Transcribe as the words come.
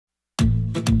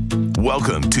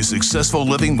Welcome to Successful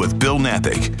Living with Bill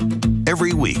Knapik.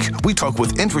 Every week, we talk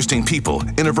with interesting people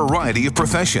in a variety of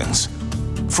professions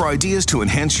for ideas to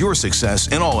enhance your success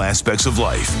in all aspects of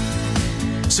life.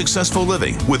 Successful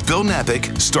Living with Bill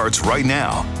Knapik starts right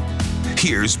now.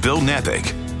 Here's Bill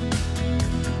Knapik.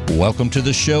 Welcome to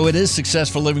the show. It is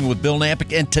Successful Living with Bill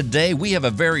Knapik, and today we have a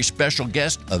very special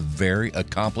guest, a very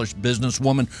accomplished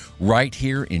businesswoman right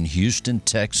here in Houston,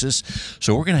 Texas.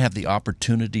 So we're going to have the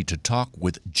opportunity to talk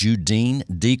with Judene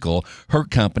Deakle. Her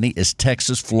company is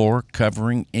Texas Floor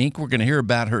Covering, Inc. We're going to hear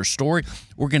about her story.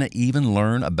 We're going to even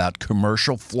learn about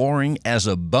commercial flooring as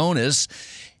a bonus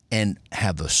and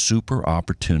have a super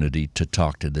opportunity to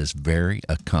talk to this very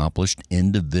accomplished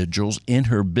individuals in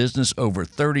her business over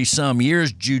 30-some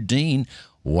years. Judene,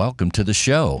 welcome to the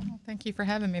show. Well, thank you for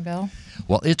having me, Bill.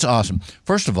 Well, it's awesome.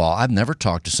 First of all, I've never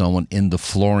talked to someone in the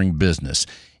flooring business.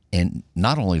 And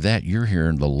not only that, you're here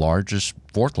in the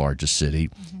fourth largest city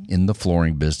in the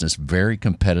flooring business, very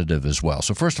competitive as well.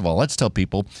 So first of all, let's tell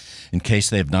people, in case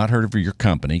they have not heard of your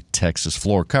company, Texas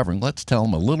Floor Covering, let's tell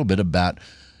them a little bit about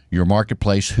your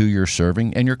marketplace, who you're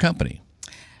serving, and your company.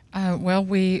 Well,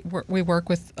 we work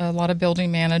with a lot of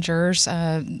building managers,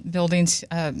 buildings.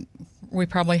 We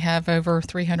probably have over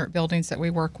 300 buildings that we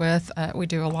work with. We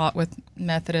do a lot with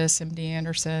Methodist, MD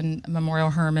Anderson,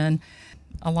 Memorial Hermann,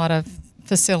 a lot of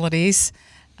facilities,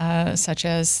 such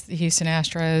as the Houston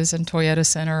Astros and Toyota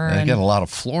Center. And got a lot of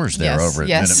floors there over at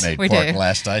Minute Maid Park, do.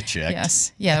 Last I checked.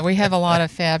 Yes, yeah, we have a lot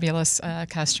of fabulous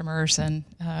customers. And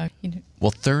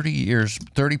Well,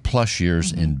 30 plus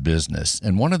years in business.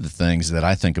 And one of the things that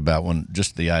I think about when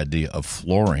just the idea of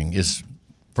flooring is,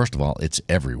 first of all, it's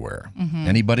everywhere.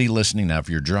 Anybody listening now, if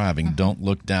you're driving, don't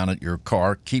look down at your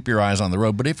car. Keep your eyes on the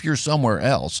road. But if you're somewhere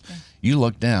else, you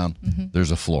look down,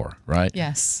 there's a floor, right?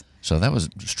 Yes. So that was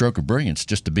a stroke of brilliance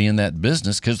just to be in that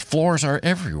business because floors are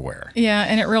everywhere. Yeah,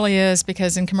 and it really is,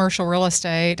 because in commercial real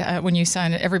estate, when you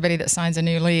sign it, everybody that signs a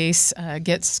new lease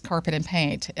gets carpet and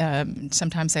paint.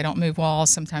 Sometimes they don't move walls,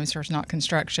 sometimes there's not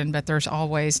construction, but there's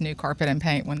always new carpet and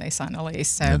paint when they sign a lease.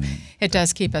 So it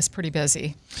does keep us pretty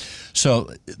busy.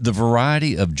 So the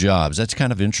variety of jobs, that's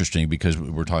kind of interesting because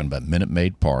we're talking about Minute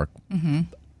Maid Park.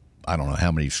 I don't know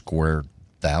how many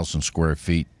 1,000 square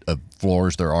feet of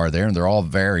floors there are there, and they're all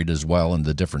varied as well in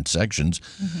the different sections.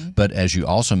 But as you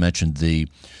also mentioned, the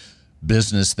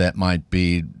business that might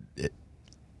be,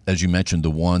 as you mentioned, the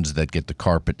ones that get the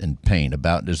carpet and paint,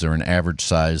 is there an average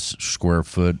size square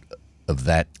foot of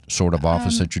that sort of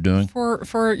office that you're doing?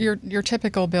 For your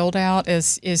typical build out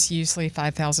is usually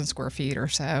 5,000 square feet or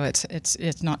so.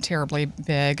 It's not terribly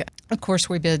big. Of course,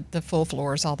 we bid the full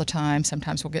floors all the time.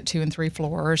 Sometimes we'll get 2 and 3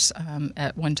 floors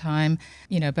at one time.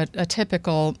 But a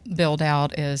typical build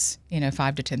out is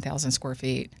 5,000 to 10,000 square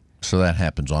feet. So that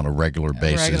happens on a regular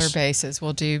basis. Regular basis.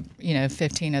 We'll do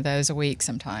 15 of those a week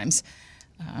sometimes.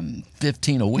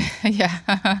 15 a week.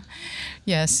 Yeah.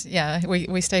 Yes. Yeah.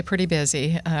 We stay pretty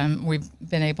busy. We've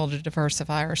been able to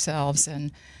diversify ourselves,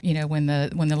 and when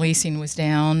the leasing was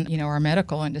down, our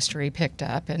medical industry picked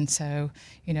up, and so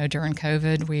during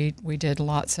COVID we did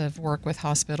lots of work with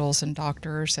hospitals and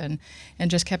doctors, and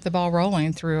just kept the ball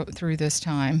rolling through this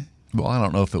time. Well, I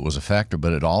don't know if it was a factor,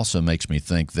 but it also makes me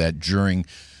think that during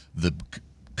the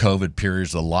COVID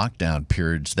periods, the lockdown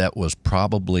periods, that was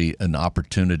probably an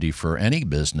opportunity for any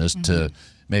business to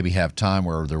maybe have time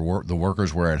where the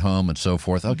workers were at home and so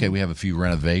forth. Okay, we have a few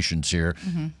renovations here.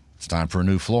 It's time for a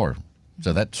new floor.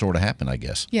 So that sort of happened, I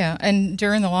guess. Yeah, and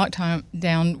during the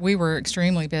lockdown, we were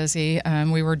extremely busy.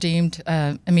 We were deemed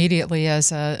immediately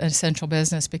as an essential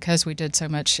business because we did so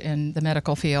much in the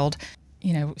medical field.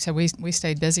 So we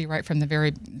stayed busy right from the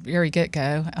very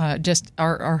get-go. Just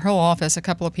our whole office, a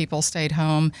couple of people stayed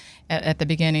home at the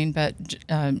beginning, but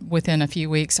within a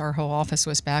few weeks, our whole office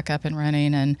was back up and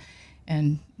running,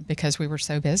 and because we were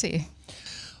so busy.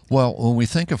 Well, when we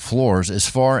think of floors, as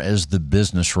far as the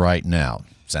business right now,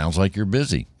 sounds like you're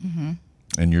busy.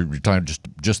 And you're talking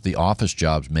just the office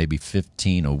jobs, maybe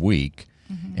 15 a week,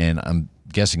 and I'm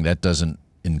guessing that doesn't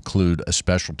include a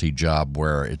specialty job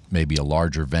where it may be a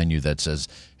larger venue that says,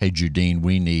 hey, Judene,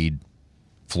 we need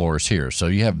floors here. So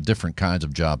you have different kinds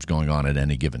of jobs going on at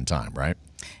any given time, right?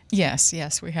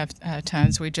 Yes, we have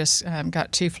tons. We just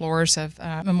got 2 floors of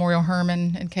Memorial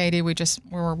Hermann and Katy. We just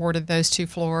were awarded those 2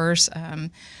 floors.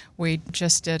 We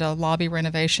just did a lobby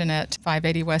renovation at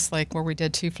 580 Westlake where we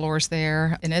did 2 floors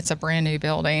there, and it's a brand new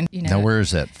building. Now, where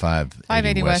is that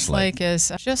 580 Westlake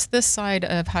is just this side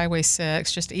of Highway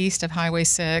 6, just east of Highway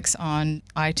 6 on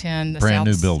I-10. Brand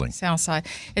new building. South side.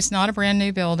 It's not a brand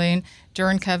new building.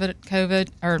 During COVID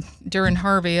or during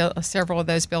Harvey, several of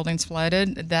those buildings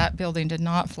flooded. That building did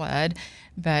not flood,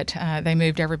 but they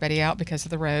moved everybody out because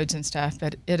of the roads and stuff.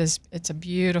 But it's a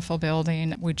beautiful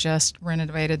building. We just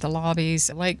renovated the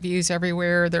lobbies, lake views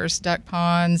everywhere. There's duck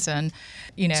ponds, and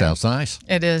sounds nice.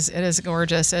 It is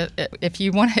gorgeous. If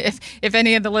you want, if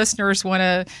any of the listeners want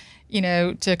to,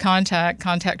 to contact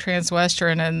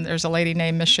Transwestern, and there's a lady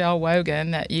named Michelle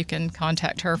Wogan that you can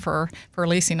contact her for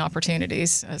leasing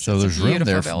opportunities. So there's room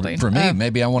there for me.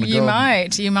 Maybe I want to go.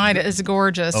 You might. It's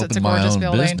gorgeous. It's a gorgeous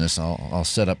building. Business. I'll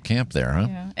set up camp there, huh?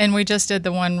 Yeah. And we just did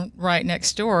the one right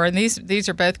next door, and these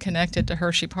are both connected to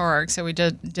Hershey Park. So we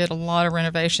did a lot of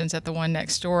renovations at the one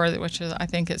next door, which is, I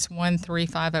think it's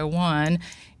 13501,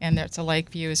 and there's a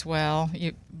lake view as well.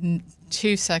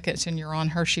 2 seconds and you're on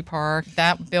Hershey Park.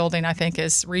 That building, I think,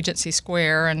 is Regency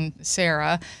Square, and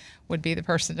Sarah would be the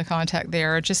person to contact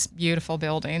there. Just beautiful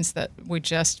buildings that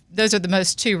those are the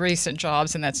most two recent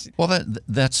jobs, and that's... Well,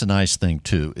 that's a nice thing,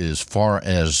 too, as far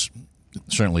as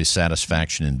certainly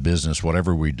satisfaction in business,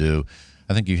 whatever we do.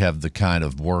 I think you have the kind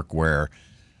of work where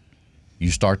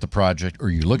you start the project, or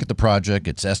you look at the project,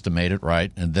 it's estimated,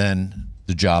 right, and then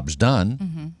the job's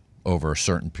done over a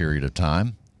certain period of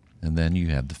time. And then you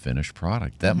have the finished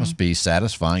product. That must be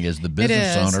satisfying as the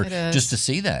business owner, just to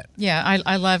see that. Yeah,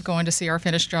 I love going to see our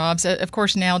finished jobs. Of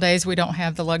course, nowadays we don't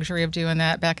have the luxury of doing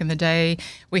that. Back in the day,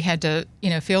 we had to,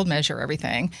 field measure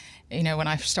everything. When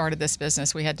I started this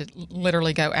business, we had to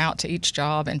literally go out to each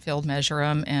job and field measure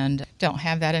them, and don't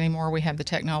have that anymore. We have the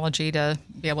technology to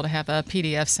be able to have a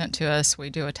PDF sent to us. We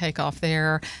do a takeoff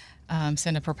there,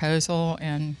 send a proposal,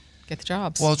 and get the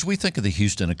jobs. Well, as we think of the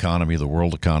Houston economy, the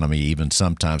world economy even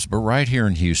sometimes, but right here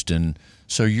in Houston,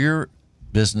 so your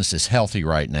business is healthy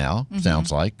right now,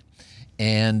 sounds like.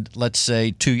 And let's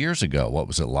say 2 years ago, what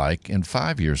was it like? And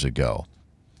 5 years ago?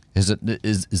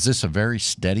 Is this a very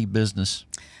steady business?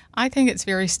 I think it's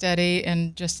very steady,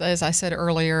 and just as I said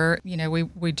earlier,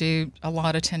 we do a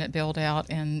lot of tenant build out,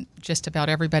 and just about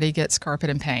everybody gets carpet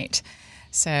and paint.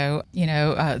 So,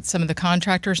 some of the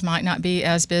contractors might not be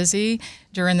as busy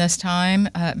during this time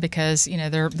because,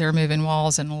 they're moving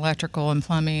walls and electrical and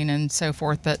plumbing and so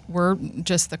forth. But we're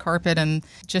just the carpet, and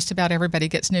just about everybody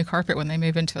gets new carpet when they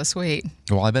move into a suite.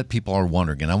 Well, I bet people are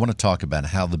wondering, and I want to talk about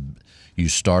how you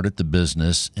started the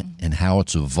business and how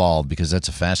it's evolved, because that's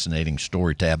a fascinating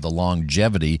story to have the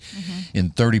longevity.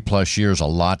 In 30-plus years, a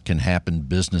lot can happen.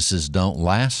 Businesses don't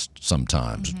last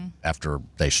sometimes after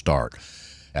they start.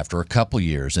 After a couple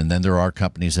years, and then there are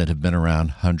companies that have been around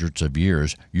hundreds of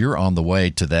years. You're on the way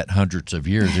to that hundreds of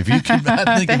years. If you can,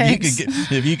 I think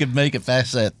if you could make it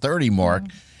past that 30 mark,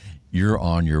 you're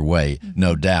on your way,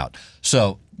 no doubt.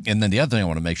 So, and then the other thing I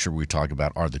want to make sure we talk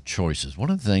about are the choices. One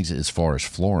of the things as far as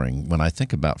flooring, when I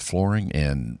think about flooring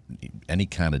and any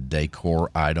kind of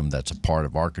decor item that's a part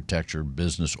of architecture,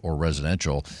 business, or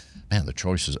residential, man, the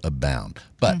choices abound.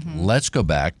 But let's go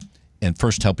back and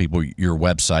first tell people your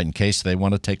website in case they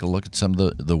want to take a look at some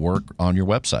of the work on your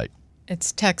website.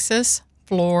 It's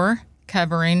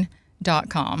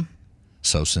TexasFloorCovering.com.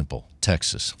 So simple,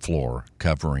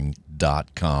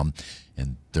 TexasFloorCovering.com.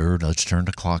 And third, let's turn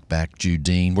the clock back,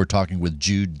 Judene. We're talking with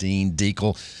Judene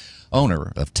Deakle,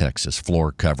 owner of Texas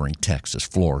Floor Covering,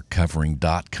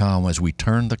 TexasFloorCovering.com. As we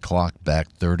turn the clock back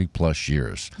 30-plus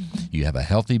years, you have a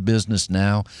healthy business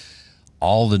now.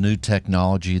 All the new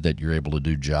technology that you're able to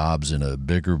do jobs in a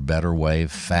bigger, better way,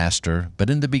 faster.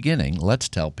 But in the beginning, let's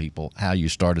tell people how you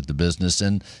started the business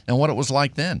and what it was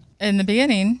like then. In the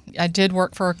beginning, I did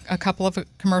work for a couple of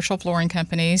commercial flooring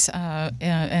companies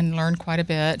and learned quite a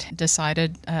bit.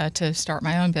 Decided to start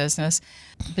my own business,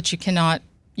 but you can't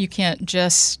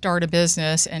just start a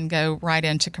business and go right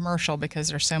into commercial because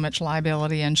there's so much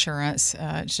liability insurance.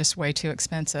 It's just way too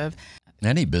expensive.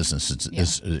 Any business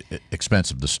is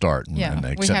expensive to start,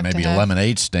 except maybe a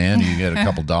lemonade stand, you get a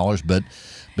couple dollars. But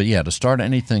yeah, to start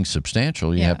anything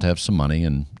substantial, you have to have some money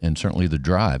and certainly the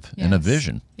drive and a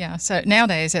vision. Yeah. So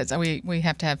nowadays, we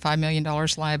have to have $5 million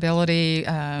liability.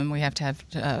 We have to have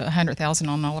 $100,000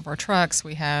 on all of our trucks.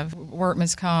 We have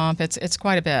workman's comp. It's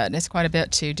quite a bit. It's quite a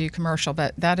bit to do commercial,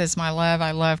 but that is my love.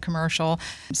 I love commercial.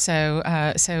 So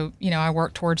I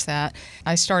work towards that.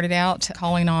 I started out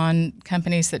calling on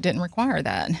companies that didn't require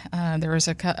that. There was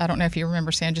I don't know if you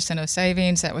remember San Jacinto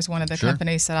Savings. That was one of the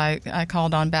companies that I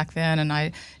called on back then, and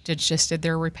I just did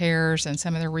their repairs and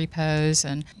some of their repos,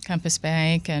 and Compass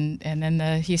Bank, and then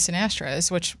the Houston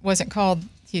Astros, which wasn't called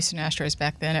Houston Astros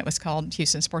back then. It was called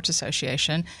Houston Sports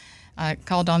Association. I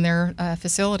called on their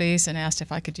facilities and asked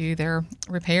if I could do their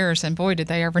repairs, and boy, did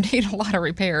they ever need a lot of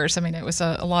repairs. I mean, it was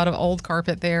a lot of old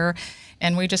carpet there,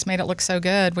 and we just made it look so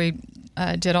good. We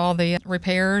did all the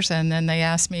repairs, and then they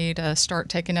asked me to start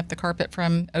taking up the carpet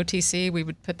from OTC. We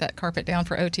would put that carpet down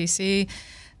for OTC.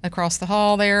 across the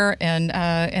hall there,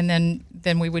 and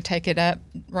then we would take it up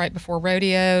right before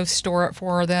rodeo, store it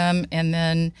for them, and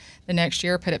then the next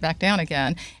year put it back down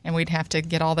again. And we'd have to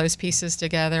get all those pieces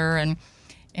together. And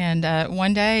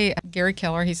one day, Gary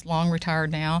Keller, he's long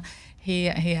retired now, he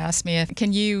asked me,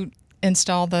 can you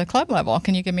install the club level?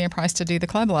 Can you give me a price to do the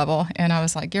club level? And I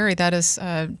was like, Gary, that is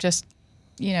just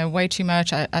way too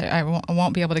much. I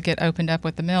won't be able to get opened up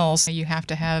with the mills. You have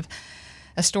to have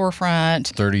a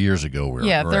storefront. 30 years ago,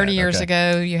 30 years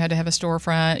ago, you had to have a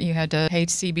storefront. You had to pay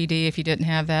CBD if you didn't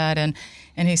have that. And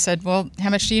he said, well, how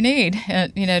much do you need,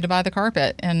 to buy the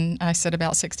carpet? And I said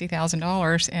about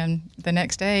 $60,000. And the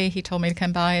next day, he told me to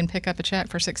come by and pick up a check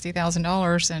for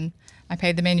 $60,000. And I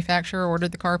paid the manufacturer,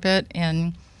 ordered the carpet,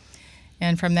 and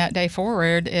from that day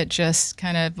forward, it just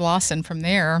kind of blossomed from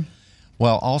there.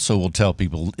 Well, also we'll tell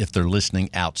people if they're listening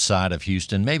outside of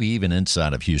Houston, maybe even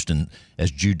inside of Houston,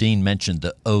 as Judene mentioned,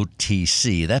 the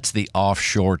OTC, that's the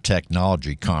Offshore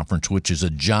Technology Conference, which is a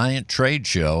giant trade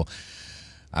show.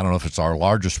 I don't know if it's our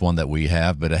largest one that we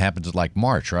have, but it happens like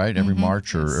March, right? Every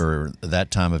March or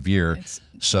that time of year.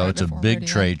 So it's a big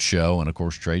trade show, and of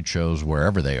course trade shows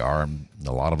wherever they are,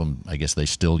 a lot of them, I guess they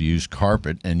still use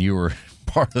carpet, and you were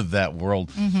part of that world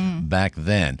back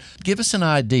then. Give us an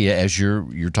idea, as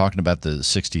you're talking about the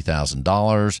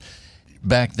 $60,000.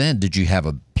 Back then, did you have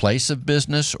a place of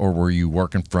business, or were you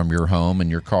working from your home in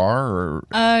your car? Or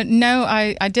no,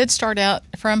 I did start out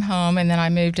from home, and then I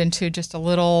moved into just a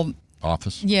little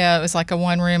office? Yeah, it was like a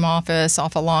one-room office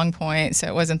off of Long Point, so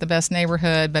it wasn't the best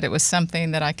neighborhood, but it was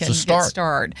something that I could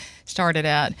get started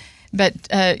at. But,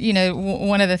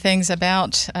 one of the things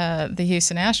about the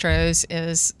Houston Astros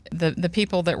is the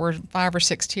people that were 5 or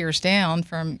 6 tiers down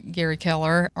from Gary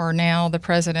Keller are now the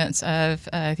presidents of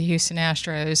the Houston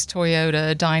Astros,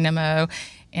 Toyota, Dynamo.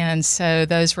 And so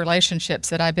those relationships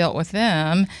that I built with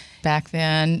them back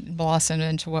then blossomed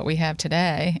into what we have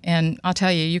today. And I'll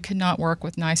tell you, you could not work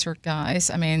with nicer guys.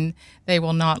 I mean, they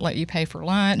will not let you pay for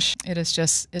lunch. It is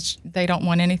just, they don't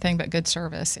want anything but good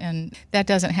service. And that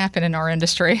doesn't happen in our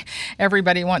industry.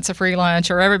 Everybody wants a free lunch,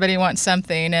 or everybody wants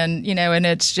something. And, and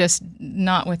it's just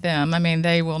not with them. I mean,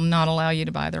 they will not allow you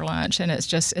to buy their lunch. And it's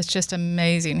just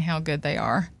amazing how good they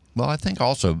are. Well, I think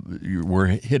also we're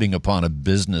hitting upon a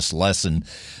business lesson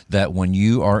that when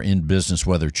you are in business,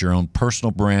 whether it's your own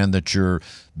personal brand that you're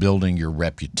building, your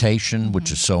reputation,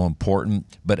 which is so important,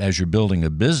 but as you're building a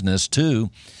business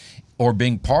too, or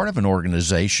being part of an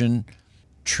organization,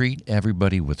 treat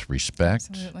everybody with respect.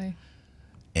 Absolutely.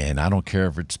 And I don't care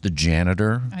if it's the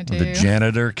janitor. I do. The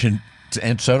janitor can...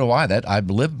 And so do I. I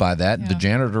live by that. Yeah. The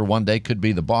janitor one day could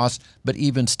be the boss, but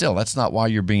even still, that's not why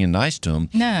you're being nice to them.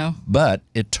 No. But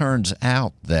it turns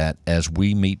out that as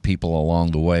we meet people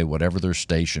along the way, whatever their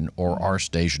station or our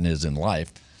station is in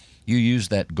life, you use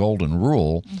that golden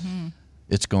rule.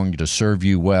 It's going to serve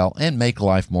you well and make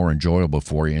life more enjoyable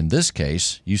for you. In this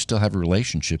case, you still have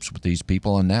relationships with these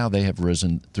people, and now they have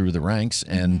risen through the ranks,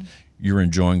 and you're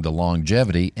enjoying the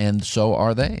longevity, and so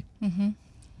are they. Yeah.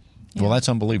 Well, that's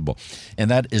unbelievable. And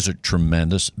that is a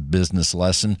tremendous business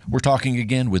lesson. We're talking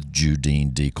again with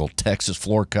Judene Deakle, Texas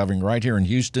Floor Covering, right here in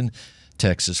Houston,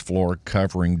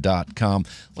 texasfloorcovering.com.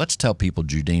 Let's tell people,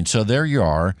 Judene, so there you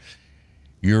are.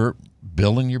 You're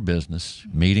building your business,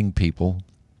 meeting people.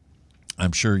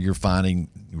 I'm sure you're finding,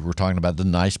 we're talking about the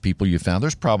nice people you found.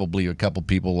 There's probably a couple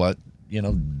people that,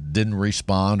 didn't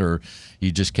respond, or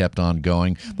you just kept on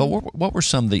going. But what were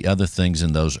some of the other things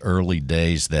in those early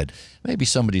days that maybe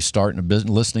somebody's starting a business,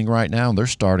 listening right now, and they're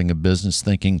starting a business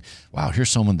thinking, wow, here's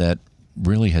someone that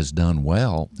really has done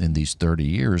well in these 30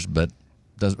 years, but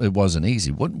it wasn't easy.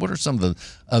 What are some of the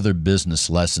other business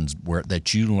lessons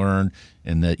that you learned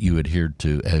and that you adhered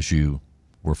to as you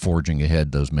were forging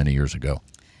ahead those many years ago?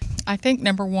 I think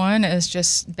number one is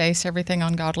just base everything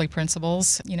on godly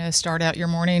principles. Start out your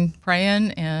morning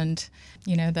praying, and,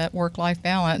 that work-life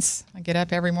balance. I get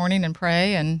up every morning and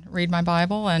pray and read my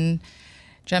Bible and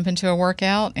jump into a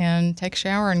workout and take a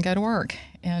shower and go to work.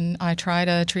 And I try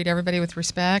to treat everybody with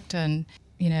respect. And,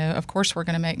 of course, we're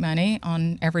going to make money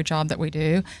on every job that we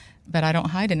do, but I don't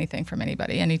hide anything from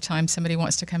anybody. Anytime somebody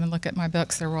wants to come and look at my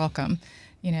books, they're welcome.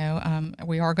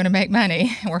 We are going to make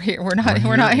money. We're here.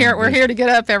 We're here to get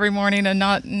up every morning and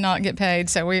not get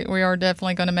paid. So we are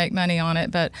definitely going to make money on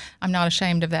it. But I'm not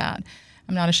ashamed of that.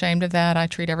 I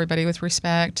treat everybody with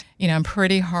respect. I'm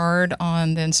pretty hard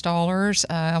on the installers.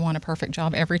 I want a perfect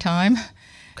job every time.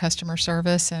 Customer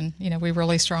service, and we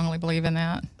really strongly believe in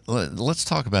that. Let's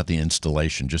talk about the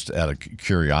installation, just out of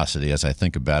curiosity. As I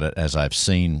think about it, as I've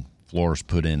seen floors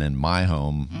put in my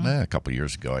home a couple of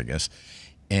years ago, I guess,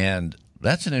 and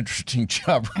that's an interesting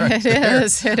job right there. It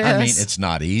is. I mean, it's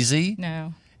not easy.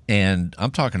 No. And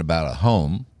I'm talking about a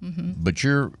home, but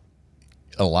you're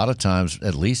a lot of times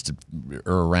at least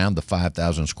around the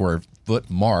 5,000 square foot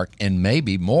mark and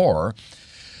maybe more.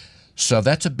 So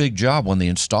that's a big job. When the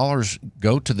installers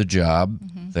go to the job,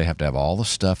 they have to have all the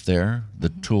stuff there, the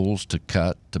tools to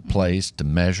cut, to place, to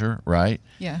measure, right?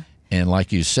 Yeah. And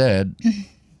like you said,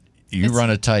 you run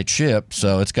a tight ship,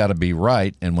 so it's got to be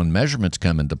right. And when measurements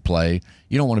come into play,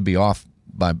 you don't want to be off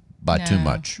by too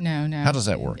much. No. How does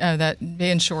that work? Oh, that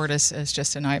being short is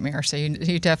just a nightmare. So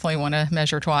you definitely want to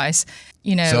measure twice.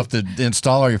 You know. So if the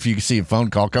installer, if you see a phone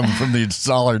call coming from the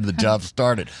installer, the job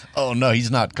started. Oh no,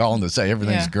 he's not calling to say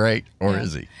everything's great, or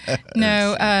is he?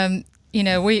 No. You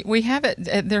know, we have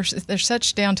it. There's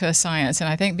such down to a science, and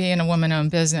I think being a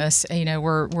woman-owned business, you know,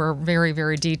 we're very,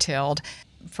 very detailed.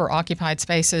 For occupied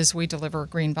spaces, we deliver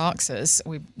green boxes.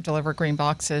 We deliver green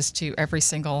boxes to every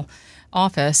single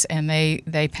office, and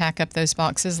they pack up those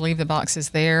boxes, leave the boxes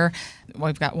there.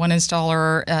 We've got one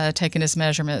installer taking his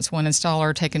measurements, one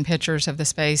installer taking pictures of the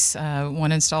space,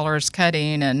 one installer is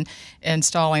cutting and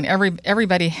installing.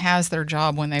 Everybody has their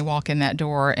job when they walk in that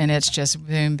door, and it's just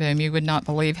boom, boom. You would not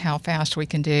believe how fast we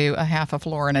can do a half a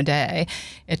floor in a day.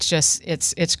 It's just,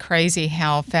 it's crazy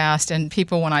how fast. And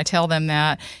people, when I tell them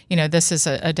that, you know, this is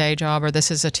a day job or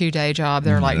this is a 2-day job,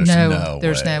 they're like,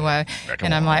 there's no way.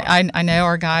 And I'm like, I know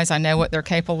our guys, I know what they're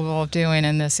capable of doing,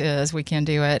 and we can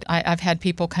do it. I've had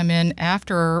people come in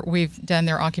after we've done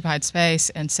their occupied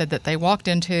space and said that they walked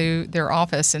into their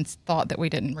office and thought that we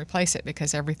didn't replace it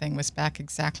because everything was back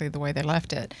exactly the way they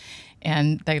left it.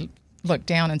 And they looked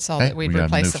down and saw that we'd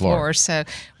replaced the floors. So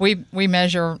we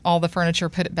measure all the furniture,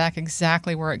 put it back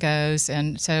exactly where it goes.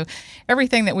 And so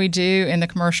everything that we do in the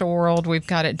commercial world, we've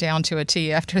got it down to a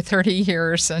T after 30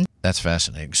 years. And that's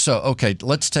fascinating. So, okay,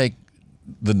 let's take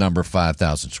the number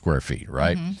 5,000 square feet,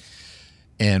 right?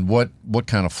 And what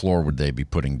kind of floor would they be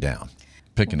putting down?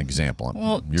 Pick an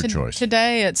example. Your choice.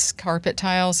 Today, it's carpet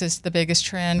tiles is the biggest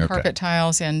trend. Okay. Carpet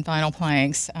tiles and vinyl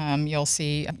planks. You'll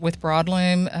see with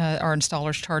broadloom, our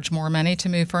installers charge more money to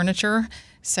move furniture.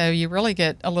 So you really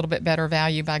get a little bit better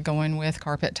value by going with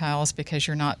carpet tiles because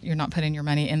you're not putting your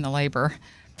money in the labor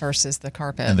versus the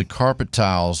carpet. And the carpet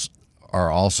tiles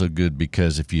are also good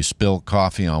because if you spill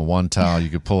coffee on one tile, you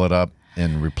could pull it up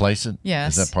and replace it?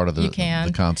 Yes. Is that part of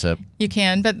the concept? You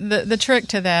can, but the trick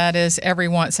to that is every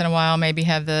once in a while maybe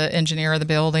have the engineer of the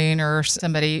building or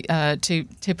somebody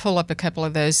to pull up a couple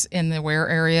of those in the wear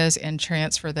areas and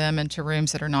transfer them into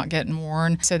rooms that are not getting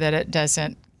worn so that it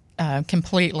doesn't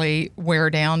completely wear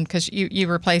down, because you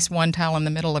replace one tile in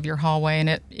the middle of your hallway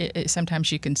and it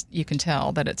sometimes you can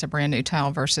tell that it's a brand new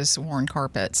tile versus worn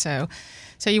carpet. So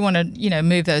you want to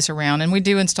move those around, and we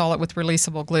do install it with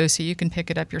releasable glue so you can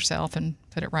pick it up yourself and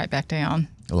put it right back down.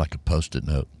 Like a Post-it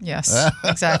note. Yes,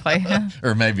 exactly.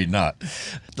 Or maybe not.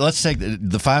 Let's take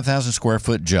the 5,000 square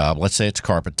foot job. Let's say it's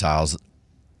carpet tiles.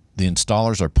 The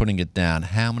installers are putting it down.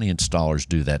 How many installers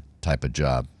do that type of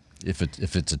job? If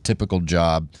it's a typical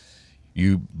job,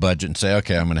 you budget and say,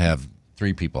 okay, I'm going to have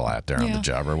 3 people out there on the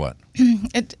job, or what?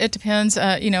 It depends,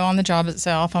 on the job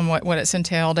itself, on what it's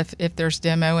entailed. If there's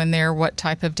demo in there, what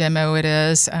type of demo it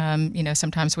is.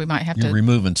 Sometimes we might have You're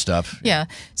removing stuff. Yeah.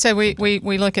 So we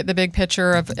look at the big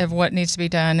picture of what needs to be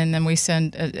done, and then we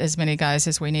send as many guys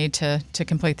as we need to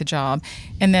complete the job.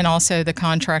 And then also the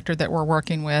contractor that we're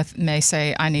working with may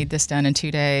say, I need this done in 2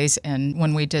 days. And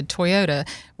when we did Toyota,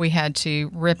 we had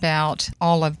to rip out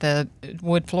all of the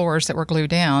wood floors that were glued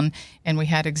down, and we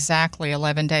had exactly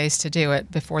 11 days to do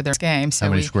it before their game. So how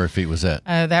many square feet was that?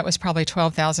 That was probably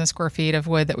 12,000 square feet of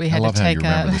wood that we had to take up. I love how you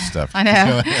remember this stuff. I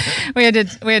know. we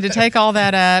had to take all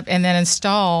that up and then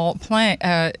install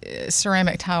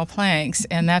ceramic tile planks,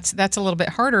 and that's a little bit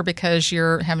harder because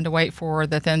you're having to wait for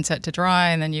the thin set to dry,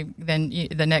 and then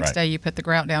the next day you put the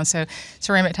grout down. So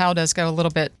ceramic tile does go a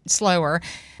little bit slower.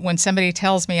 When somebody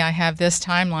tells me I have this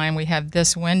timeline, we have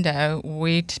this window,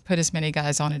 we put as many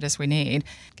guys on it as we need,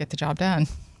 get the job done.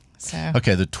 So.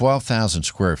 Okay, the 12,000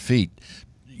 square feet,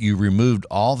 you removed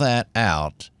all that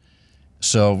out,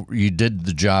 so you did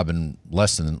the job in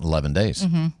less than 11 days.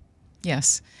 Mm-hmm.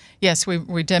 Yes, we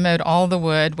demoed all the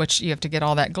wood, which you have to get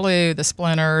all that glue, the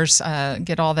splinters,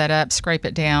 get all that up, scrape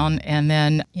it down, and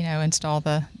then install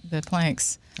the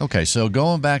planks. Okay, so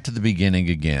going back to the beginning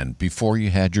again, before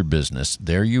you had your business,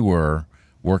 there you were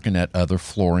working at other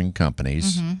flooring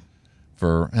companies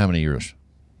for how many years?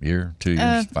 Year, 2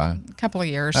 years, 5? A couple of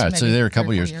years. All right, so there were a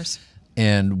couple of years.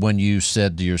 And when you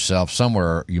said to yourself,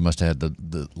 somewhere you must have had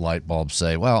the light bulb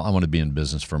say, well, I want to be in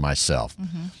business for myself.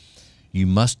 You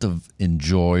must have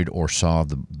enjoyed or saw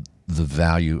the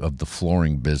value of the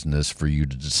flooring business for you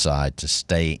to decide to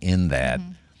stay in that.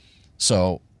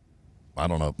 So I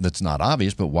don't know, that's not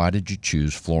obvious, but why did you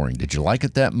choose flooring? Did you like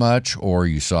it that much, or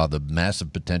you saw the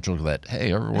massive potential that,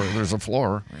 hey, everywhere there's a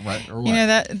floor? Or what? You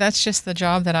know, that's just the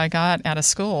job that I got out of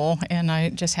school, and I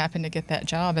just happened to get that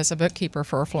job as a bookkeeper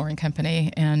for a flooring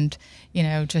company, and, you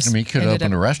know, just... I mean, you could have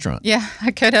opened a restaurant. Yeah,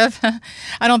 I could have.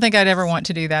 I don't think I'd ever want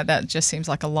to do that. That just seems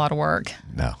like a lot of work.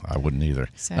 No, I wouldn't either.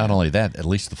 So. Not only that, at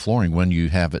least the flooring, when you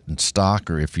have it in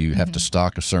stock, or if you have to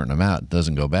stock a certain amount, it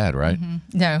doesn't go bad, right?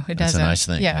 No, it doesn't. That's a nice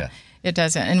thing. Yeah. It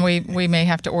doesn't. And we may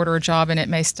have to order a job, and it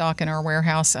may stock in our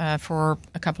warehouse for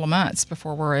a couple of months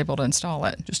before we're able to install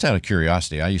it. Just out of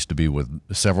curiosity, I used to be with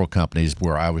several companies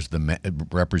where I was the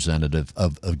representative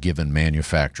of a given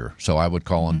manufacturer. So I would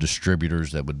call on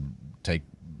distributors that would take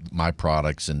my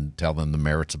products and tell them the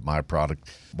merits of my product,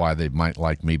 why they might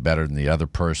like me better than the other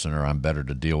person, or I'm better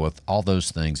to deal with, all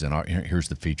those things. And here's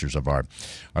the features of our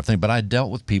thing. But I dealt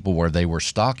with people where they were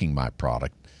stocking my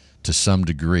product to some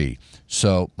degree.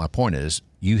 So my point is,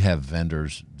 you have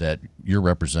vendors that you're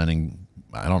representing,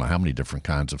 I don't know how many different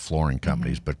kinds of flooring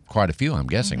companies, but quite a few, I'm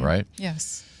guessing, right?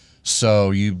 Yes. So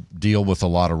you deal with a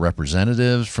lot of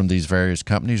representatives from these various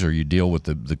companies, or you deal with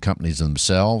the companies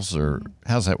themselves, or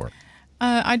how's that work?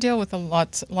 I deal with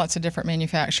lots of different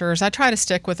manufacturers. I try to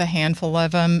stick with a handful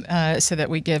of them so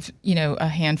that we give, you know, a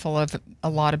handful of a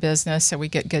lot of business, so we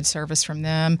get good service from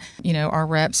them. You know, our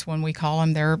reps, when we call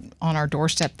them, they're on our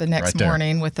doorstep the next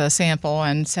morning with a sample.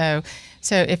 And so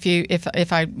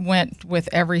if I went with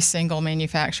every single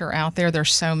manufacturer out there,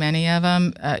 there's so many of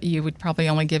them, you would probably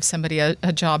only give somebody a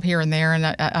job here and there. And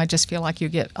I just feel like you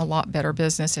get a lot better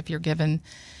business if you're given,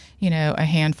 you know, a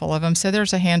handful of them. So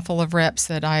there's a handful of reps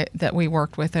that we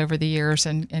worked with over the years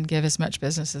and give as much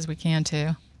business as we can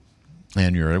to.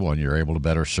 And you're able to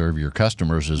better serve your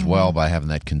customers as well by having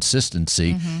that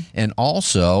consistency. And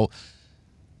also,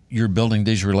 you're building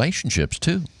these relationships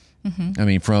too. I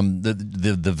mean, from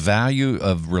the value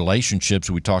of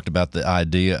relationships, we talked about the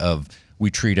idea of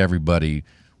we treat everybody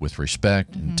with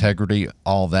respect, integrity,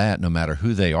 all that, no matter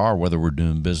who they are, whether we're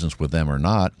doing business with them or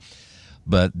not.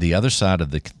 But the other side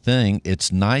of the thing,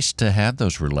 it's nice to have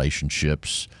those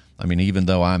relationships. I mean, even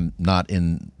though I'm not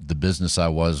in the business I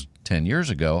was 10 years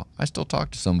ago, I still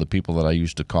talk to some of the people that I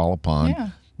used to call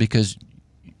upon because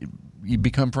you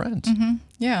become friends.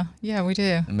 Yeah, we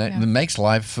do. And that makes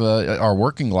life, our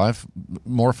working life,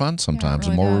 more fun sometimes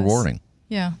and more rewarding.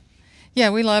 Yeah,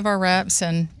 we love our reps,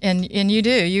 and you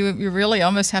do. You really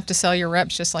almost have to sell your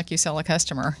reps just like you sell a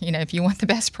customer. You know, if you want the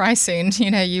best pricing, you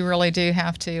know, you really do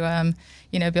have to,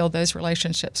 you know, build those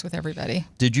relationships with everybody.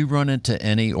 Did you run into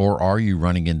any, or are you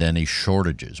running into any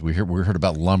shortages? We heard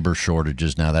about lumber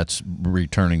shortages. Now that's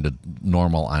returning to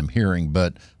normal, I'm hearing.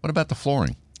 But what about the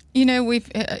flooring? You know, we do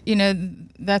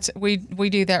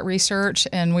that research,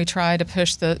 and we try to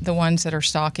push the ones that are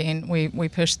stocking. We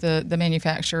push the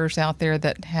manufacturers out there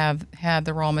that have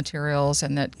the raw materials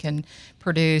and that can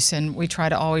produce, and we try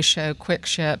to always show quick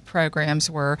ship programs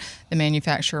where the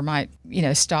manufacturer might, you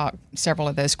know, stock several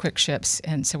of those quick ships,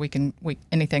 and so we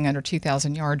anything under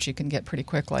 2,000 yards you can get pretty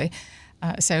quickly.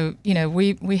 So, you know,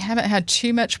 we haven't had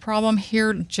too much problem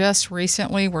here just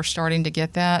recently. We're starting to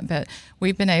get that, but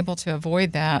we've been able to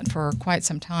avoid that for quite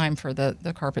some time for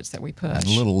the carpets that we push. A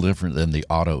little different than the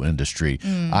auto industry.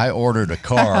 I ordered a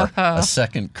car, a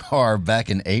second car,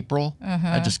 back in April.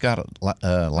 I just got it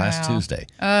last Tuesday.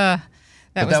 That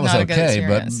was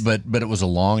okay, but it was a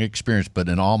long experience. But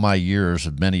in all my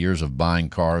many years of buying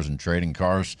cars and trading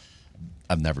cars,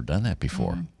 I've never done that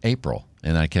before. April,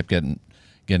 and I kept getting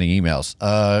emails.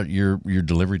 Your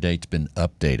delivery date's been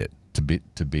updated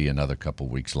to be another couple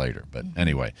weeks later. But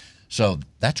anyway, so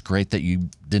that's great that you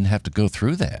didn't have to go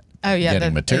through that. Oh yeah,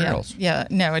 getting materials. Yeah,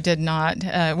 no, it did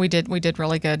not. We did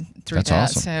really good through that's that.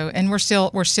 Awesome. So, and we're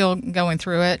still going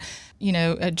through it. You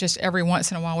know, just every once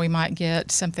in a while we might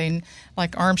get something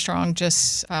like Armstrong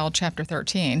just filed Chapter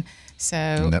 13.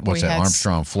 So what's that,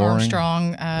 Armstrong flooring?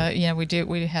 Armstrong,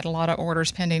 we had a lot of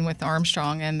orders pending with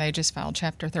Armstrong, and they just filed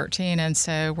Chapter 13, and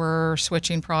so we're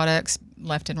switching products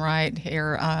left and right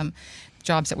here,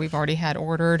 jobs that we've already had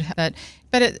ordered. But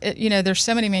it you know, there's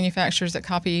so many manufacturers that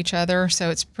copy each other,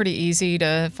 so it's pretty easy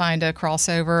to find a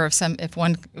crossover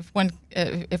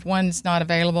if one's not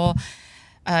available.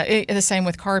 The same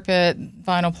with carpet,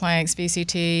 vinyl planks,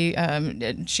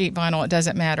 VCT, sheet vinyl, it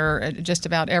doesn't matter. Just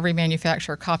about every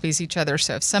manufacturer copies each other.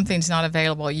 So if something's not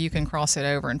available, you can cross it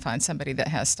over and find somebody that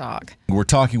has stock. We're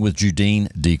talking with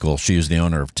Judene Deakle. She is the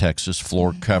owner of Texas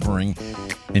Floor Covering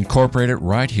Incorporated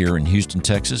right here in Houston,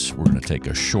 Texas. We're going to take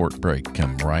a short break.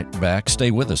 Come right back. Stay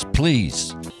with us,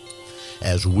 please.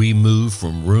 As we move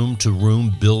from room to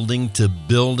room, building to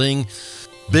building,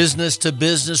 Business to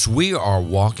business, we are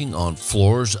walking on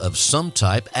floors of some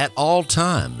type at all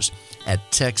times. At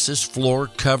Texas Floor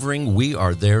Covering, we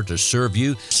are there to serve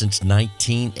you since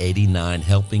 1989,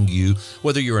 helping you,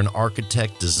 whether you're an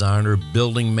architect, designer,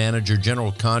 building manager,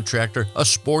 general contractor, a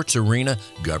sports arena,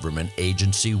 government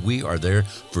agency. We are there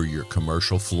for your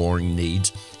commercial flooring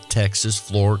needs. Texas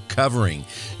Floor Covering.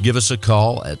 Give us a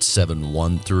call at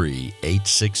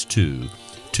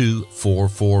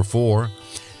 713-862-2444.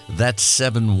 That's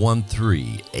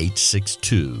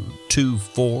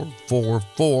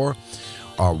 713-862-2444.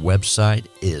 Our website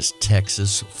is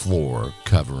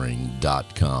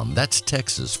texasfloorcovering.com. That's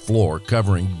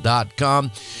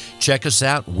texasfloorcovering.com. Check us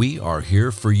out. We are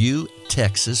here for you,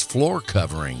 Texas Floor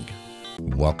Covering.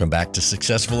 Welcome back to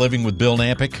Successful Living with Bill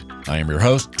Knapik. I am your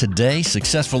host. Today,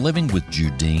 Successful Living with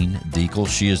Judene Deakle.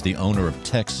 She is the owner of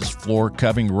Texas Floor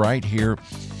Covering right here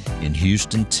in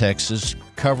Houston, Texas,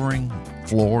 covering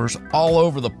floors all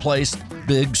over the place,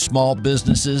 big, small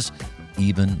businesses,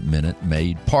 even Minute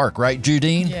Maid Park, right,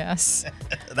 Judene? Yes.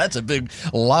 That's a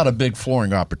lot of big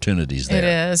flooring opportunities there. It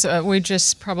is. We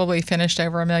just probably finished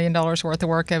over $1 million worth of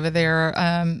work over there.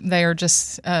 They are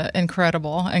just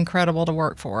incredible to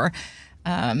work for.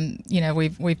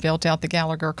 We've built out the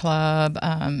Gallagher Club.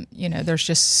 There's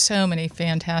just so many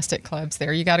fantastic clubs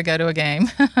there. You got to go to a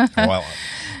game. Well,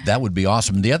 that would be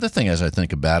awesome. The other thing, as I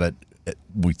think about it,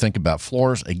 we think about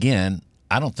floors again.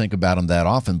 I don't think about them that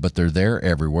often, but they're there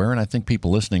everywhere. And I think people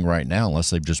listening right now,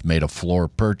 unless they've just made a floor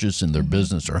purchase in their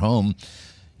business or home,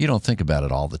 you don't think about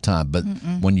it all the time. But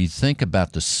when you think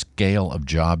about the scale of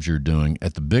jobs you're doing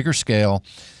at the bigger scale,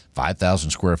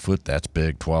 5,000 square foot, that's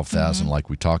big, 12,000 like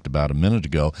we talked about a minute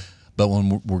ago. But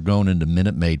when we're going into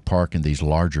Minute Maid Park and these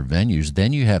larger venues,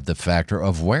 then you have the factor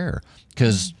of where.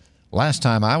 Because last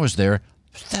time I was there,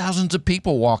 thousands of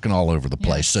people walking all over the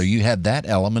place. Yes. So you had that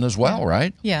element as well,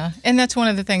 right? Yeah, and that's one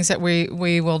of the things that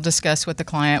we will discuss with the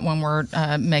client when we're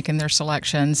making their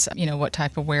selections. What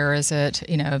type of wear is it?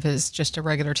 If it's just a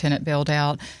regular tenant build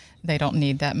out, they don't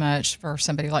need that much. For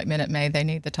somebody like Minute Maid, they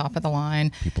need the top of the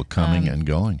line. People coming and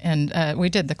going. And we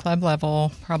did the club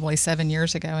level probably 7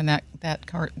 years ago, and that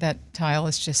tile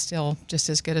is still just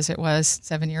as good as it was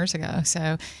 7 years ago.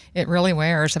 So it really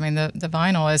wears. I mean, the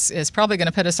vinyl is probably going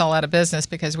to put us all out of business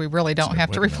because we really don't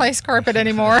have to replace carpet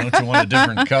anymore. Don't you want a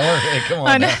different color? Hey, come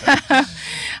on now.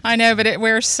 I know, but it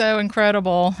wears so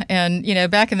incredible. And,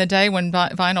 back in the day when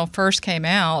vinyl first came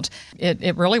out,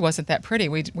 it really wasn't that pretty.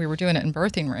 We were doing it in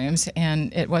birthing rooms,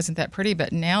 and it wasn't that pretty.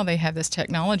 But now they have this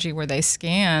technology where they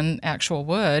scan actual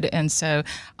wood. And so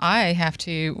I have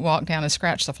to walk down and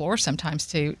scratch the floor sometimes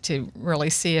to really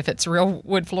see if it's real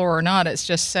wood floor or not. It's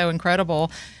just so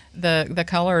incredible, the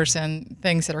colors and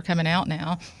things that are coming out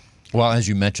now. Well, as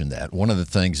you mentioned that, one of the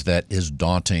things that is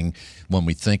daunting when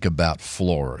we think about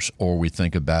floors or we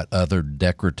think about other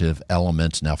decorative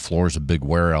elements, now floor is a big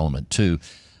wear element too,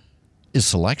 is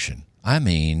selection. I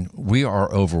mean, we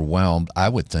are overwhelmed, I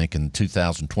would think, in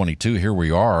 2022. Here we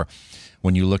are.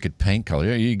 When you look at paint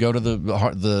color, you go to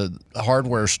the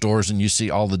hardware stores and you see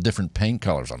all the different paint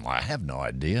colors. I'm like, I have no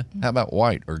idea. How about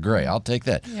white or gray? I'll take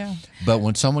that. Yeah. But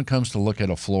when someone comes to look at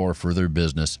a floor for their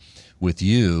business with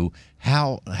you,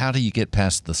 how do you get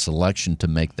past the selection to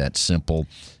make that simple?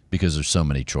 Because there's so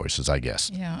many choices, I guess.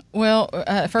 Yeah. Well,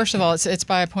 first of all, it's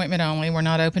by appointment only. We're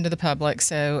not open to the public,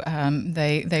 so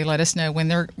they let us know when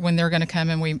they're going to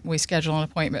come, and we schedule an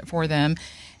appointment for them.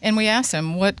 And we ask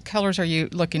them, what colors are you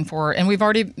looking for? And we've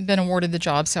already been awarded the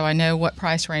job, so I know what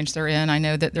price range they're in. I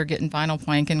know that they're getting vinyl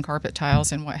plank and carpet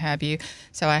tiles and what have you.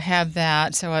 So I have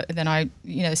that. So then I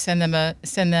send them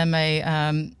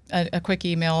a quick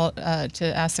email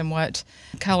to ask them what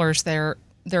colors they're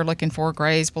looking for,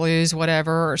 grays, blues,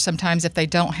 whatever. Or sometimes if they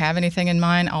don't have anything in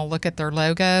mind, I'll look at their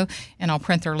logo and I'll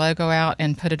print their logo out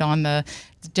and put it on the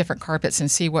different carpets and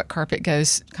see what carpet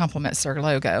complements their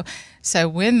logo. So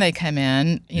when they come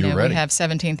in, we have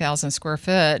 17,000 square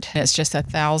foot. It's just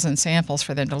 1,000 samples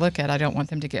for them to look at. I don't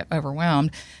want them to get overwhelmed.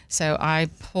 So I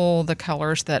pull the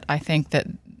colors that I think that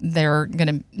they're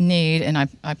going to need, and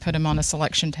I put them on a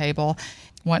selection table.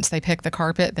 Once they pick the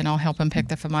carpet, then I'll help them pick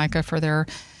the Formica for their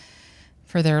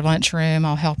lunchroom.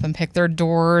 I'll help them pick their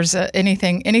doors,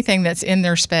 anything that's in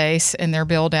their space and their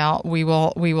build out. We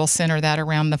will center that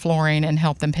around the flooring and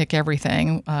help them pick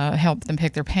everything. Help them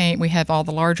pick their paint. We have all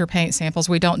the larger paint samples.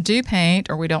 We don't do paint,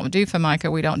 or we don't do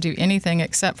Formica. We don't do anything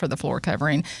except for the floor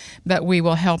covering, but we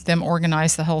will help them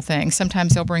organize the whole thing.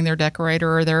 Sometimes they'll bring their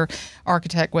decorator or their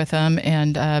architect with them,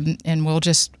 and we'll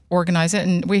just organize it.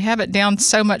 And we have it down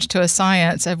so much to a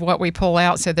science of what we pull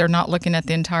out, so they're not looking at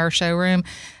the entire showroom.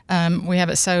 We have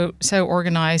it so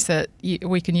organized that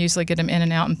we can usually get them in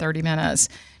and out in 30 minutes.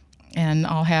 and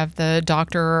I'll have the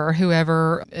doctor or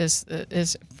whoever is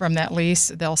from that lease,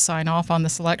 they'll sign off on the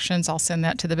selections. I'll send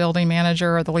that to the building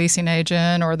manager or the leasing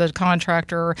agent or the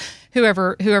contractor, or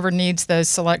whoever needs those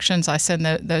selections. I send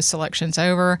those selections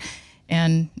over,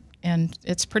 and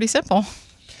it's pretty simple.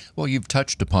 Well, you've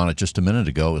touched upon it just a minute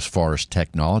ago as far as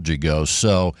technology goes.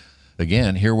 So,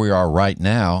 again, here we are right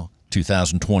now,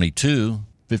 2022,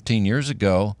 15 years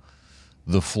ago,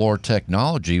 the floor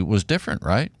technology was different,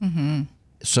 right? Mm-hmm.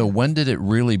 So when did it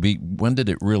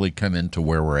really come into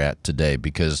where we're at today?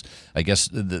 Because I guess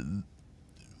the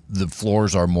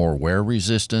floors are more wear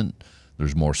resistant.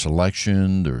 There's more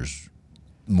selection. There's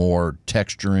more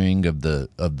texturing of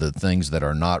the things that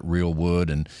are not real wood,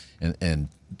 and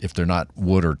if they're not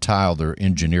wood or tile, they're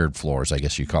engineered floors, I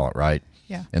guess you call it, right?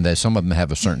 Yeah. And some of them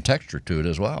have a certain texture to it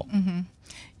as well. Mm-hmm.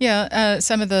 Yeah,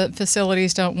 some of the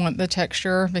facilities don't want the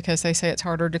texture because they say it's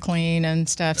harder to clean and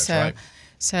stuff. That's so, right.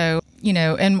 So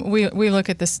and we look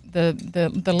at this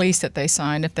the lease that they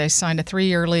signed. If they signed a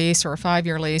 3-year lease or a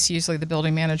 5-year lease, usually the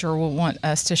building manager will want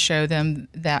us to show them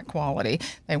that quality.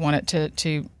 They want it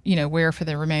to wear for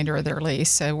the remainder of their lease.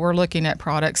 So we're looking at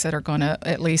products that are going to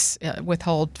at least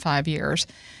withhold 5 years.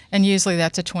 And usually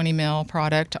that's a 20 mil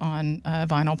product on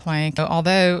vinyl plank.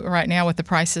 Although right now with the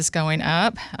prices going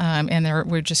up, and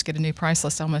we just get a new price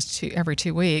list almost every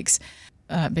 2 weeks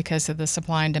because of the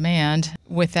supply and demand.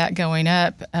 With that going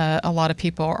up, a lot of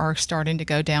people are starting to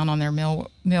go down on their mill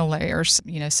layers.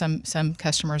 Some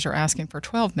customers are asking for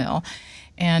 12 mil,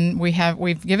 and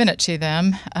we've given it to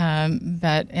them,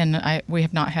 we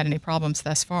have not had any problems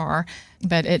thus far.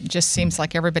 But it just seems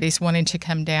like everybody's wanting to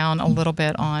come down a little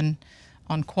bit on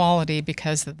quality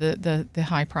because of the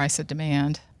high price of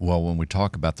demand. Well, when we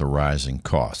talk about the rising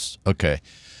costs, okay,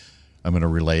 I'm going to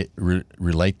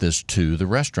relate this to the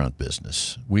restaurant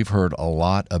business. We've heard a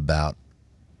lot about,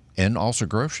 and also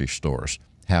grocery stores,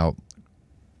 how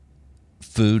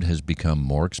food has become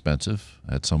more expensive.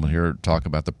 I had someone here talk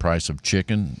about the price of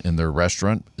chicken in their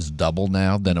restaurant is double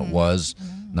now than it was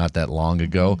not that long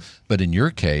ago. But in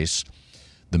your case,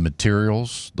 the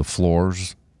materials, the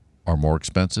floors are more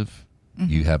expensive.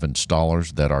 You have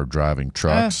installers that are driving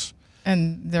trucks.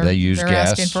 And they're gas.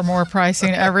 asking for more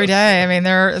pricing every day. I mean,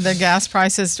 the gas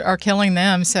prices are killing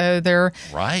them. So they're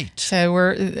right.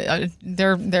 So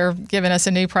they're giving us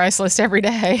a new price list every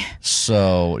day.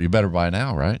 So you better buy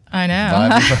now, right? I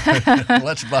know.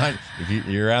 Let's buy. If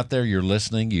you're out there, you're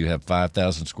listening. You have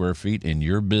 5,000 square feet in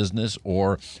your business,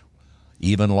 or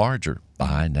even larger.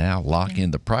 Buy now. Lock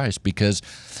in the price, because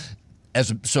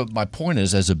so my point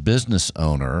is, as a business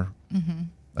owner.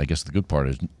 I guess the good part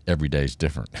is every day is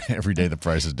different. Every day the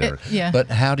price is different. Yeah. But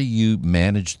how do you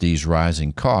manage these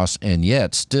rising costs and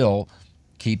yet still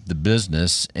keep the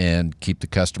business and keep the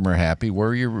customer happy?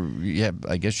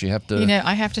 I guess you have to.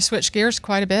 I have to switch gears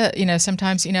quite a bit.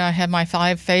 Sometimes, I have my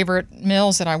 5 favorite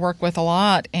mills that I work with a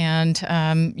lot. And,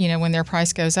 when their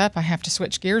price goes up, I have to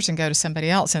switch gears and go to somebody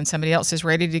else. And somebody else is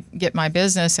ready to get my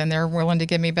business and they're willing to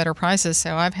give me better prices.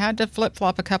 So I've had to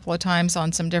flip-flop a couple of times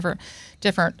on some different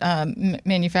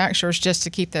manufacturers just to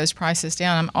keep those prices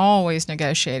down. I'm always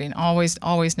negotiating, always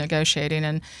negotiating.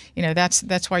 And,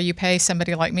 that's why you pay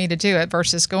somebody like me to do it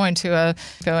versus going to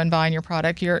go and buying your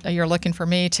product. You're looking for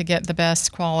me to get the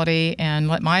best quality and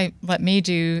let me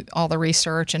do all the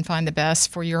research and find the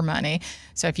best for your money.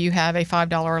 So if you have a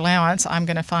 $5 allowance, I'm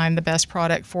going to find the best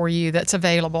product for you that's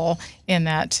available in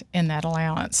that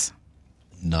allowance.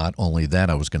 Not only that,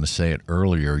 I was going to say it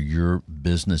earlier, your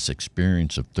business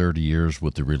experience of 30 years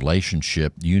with the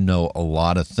relationship, a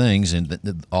lot of things,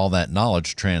 and all that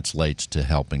knowledge translates to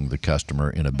helping the customer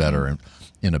in a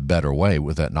better way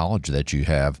with that knowledge that you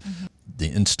have,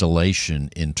 the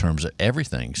installation in terms of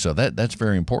everything. So that's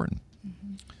very important.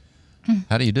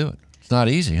 How do you do it? It's not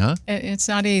easy, huh? It's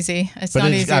not easy. It's but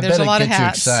not easy. I There's bet a lot it of gets you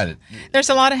hats. excited. There's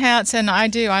a lot of hats, and I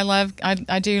do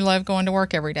love going to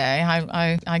work every day.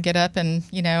 I get up and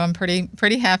I'm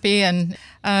pretty happy, and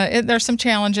there's some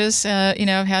challenges.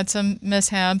 I've had some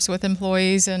mishaps with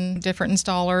employees and different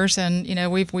installers,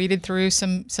 and we've weeded through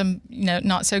some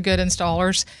not so good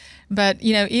installers. But,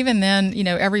 even then,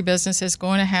 every business is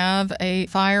going to have a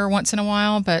fire once in a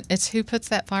while, but it's who puts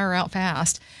that fire out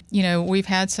fast. We've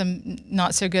had some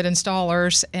not so good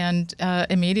installers, and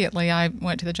immediately I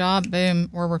went to the job, boom,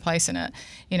 we're replacing it.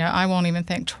 I won't even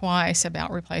think twice about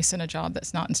replacing a job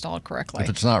that's not installed correctly. If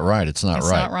it's not right, it's not right. If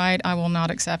it's not right, I will not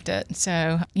accept it.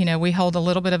 So, we hold a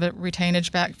little bit of a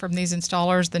retainage back from these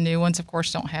installers. The new ones, of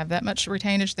course, don't have that much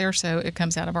retainage there, so it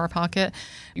comes out of our pocket.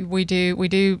 We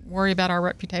do worry about our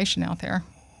reputation out there.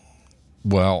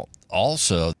 Well,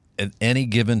 also, at any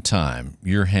given time,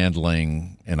 you're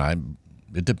handling, and I'm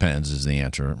It depends is the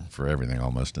answer for everything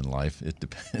almost in life. It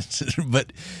depends.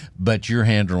 but you're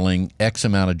handling X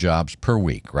amount of jobs per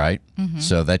week, right? Mm-hmm.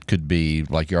 So that could be,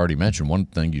 like you already mentioned, one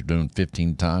thing you're doing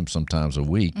 15 times, sometimes a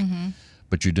week. Mm-hmm.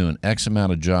 But you're doing X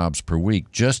amount of jobs per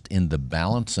week just in the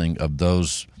balancing of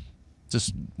those.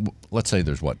 Just let's say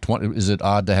there's 20. Is it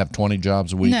odd to have 20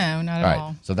 jobs a week? No, not at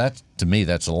all. So that's, to me,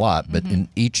 that's a lot. But in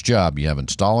each job, you have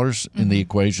installers in the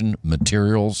equation,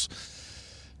 materials,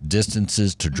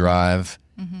 distances to drive,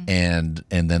 and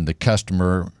then the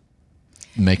customer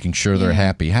making sure they're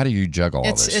happy. How do you juggle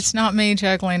all this? It's not me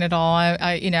juggling at all.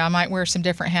 I might wear some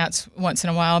different hats once in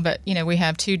a while, but we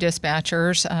have two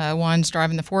dispatchers. One's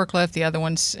driving the forklift, the other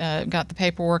one's got the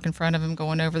paperwork in front of him,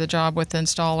 going over the job with the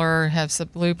installer, has the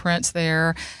blueprints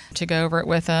there to go over it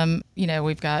with them.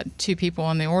 We've got two people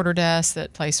on the order desk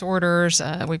that place orders.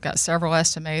 We've got several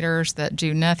estimators that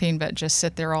do nothing but just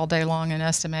sit there all day long and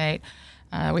estimate.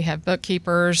 We have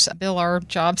bookkeepers bill our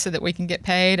jobs so that we can get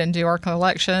paid and do our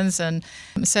collections, and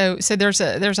so there's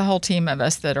a whole team of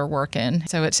us that are working.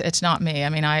 So it's not me. I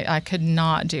mean, I could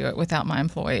not do it without my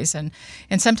employees, and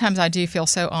sometimes I do feel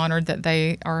so honored that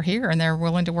they are here and they're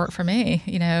willing to work for me.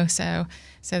 So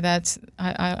that's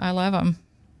I love them.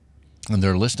 And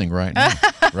they're listening right now,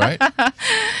 right?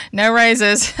 No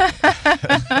raises.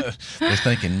 They're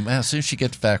thinking, well, as soon as she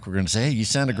gets back, we're going to say, hey, you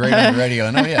sounded great on the radio.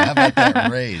 And, oh, yeah, how about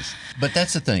that raise? But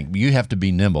that's the thing. You have to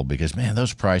be nimble because, man,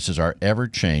 those prices are ever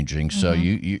changing. So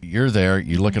you're there.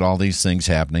 You look at all these things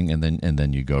happening, and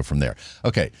then you go from there.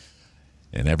 Okay.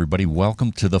 And everybody,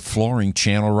 welcome to the Flooring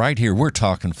Channel right here. We're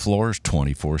talking floors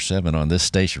 24/7 on this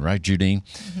station, right, Judene?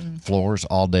 Mm-hmm. Floors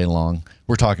all day long.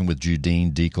 We're talking with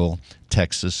Judene Deakle,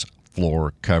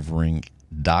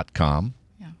 TexasFloorCovering.com.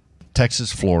 Yeah.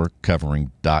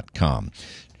 TexasFloorCovering.com.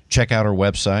 Check out our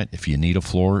website. If you need a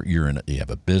floor, you have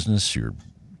a business, you're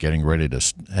getting ready to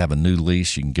have a new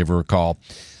lease, you can give her a call.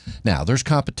 Now, there's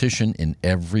competition in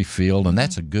every field, and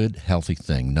that's a good, healthy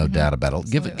thing, no doubt about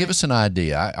it. Give us an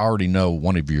idea. I already know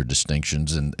one of your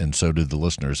distinctions, and so do the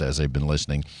listeners as they've been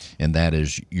listening, and that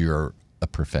is you're a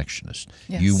perfectionist.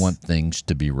 Yes. You want things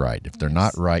to be right. If they're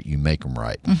not right, you make them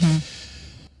right. Mm-hmm.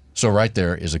 So right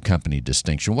there is a company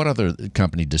distinction. What other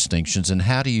company distinctions, and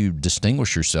how do you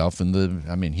distinguish yourself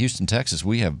Houston, Texas,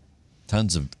 we have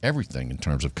tons of everything in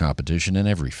terms of competition in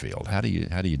every field. How do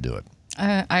you do it?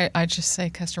 I just say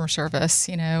customer service.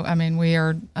 We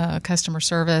are customer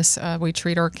service. We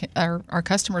treat our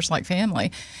customers like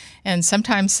family, and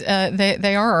sometimes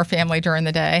they are our family during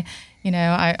the day.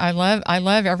 I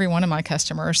love every one of my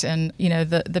customers, and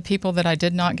the people that I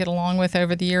did not get along with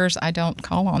over the years, I don't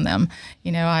call on them.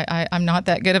 I'm not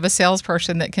that good of a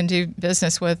salesperson that can do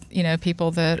business with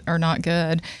people that are not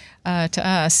good to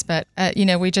us, but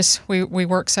we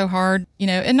work so hard,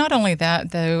 and not only that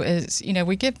though is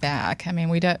we give back.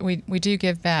 We do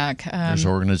give back. There's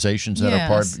organizations that are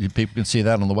part. People can see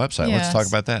that on the website. Let's talk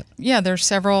about that. Yeah, there's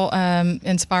several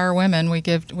Inspire Women. We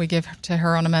give to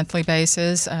her on a monthly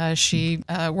basis. She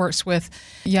works with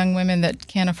young women that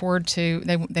can't afford to.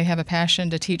 They have a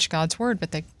passion to teach God's word, but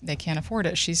they can't afford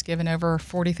it. She's given over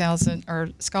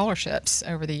 40,000 scholarships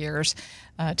over the years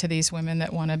to these women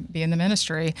that want to be in the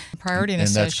ministry. Priority and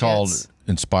Associates. That's called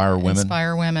Inspire Women?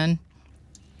 Inspire Women.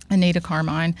 Anita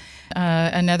Carmine.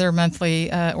 Another monthly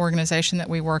organization that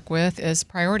we work with is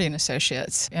Priority and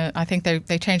Associates. I think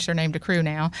they changed their name to Crew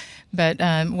now, but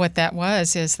what that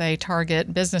was is they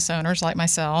target business owners like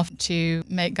myself to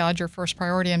make God your first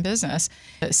priority in business.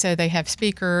 So they have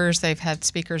speakers. They've had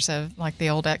speakers of like the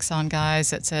old Exxon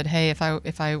guys that said, hey, if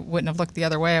I wouldn't have looked the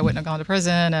other way, I wouldn't have gone to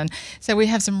prison. And so we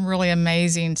have some really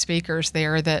amazing speakers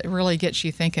there that really gets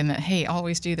you thinking that, hey,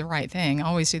 always do the right thing.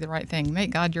 Always do the right thing.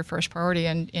 Make God your first priority,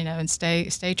 and and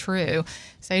stay true.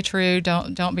 Stay true.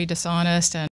 Don't be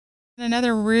dishonest. And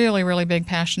another really, really big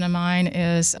passion of mine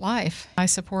is life. I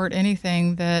support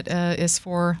anything that is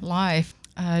for life.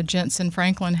 Jensen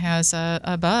Franklin has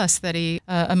a bus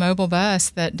a mobile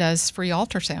bus that does free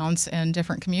ultrasounds in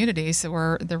different communities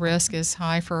where the risk is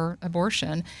high for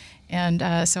abortion,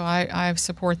 and so I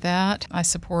support that. I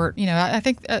support. I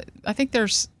think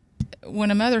there's when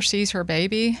a mother sees her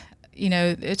baby,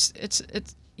 it's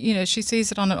she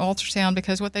sees it on an ultrasound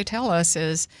because what they tell us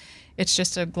is it's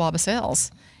just a glob of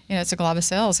cells. It's a glob of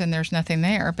cells and there's nothing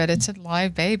there, but it's a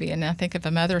live baby. And I think if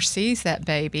a mother sees that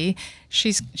baby,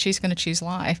 she's going to choose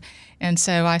life. And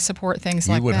so I support things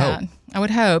like that. I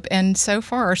would hope. And so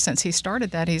far, since he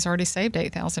started that, he's already saved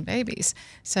 8,000 babies.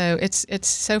 So it's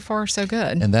so far so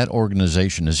good. And that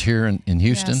organization is here in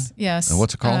Houston? Yes. And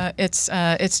what's it called?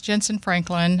 It's Jensen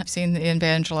Franklin. I've seen the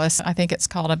evangelist. I think it's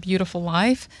called A Beautiful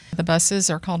Life. The buses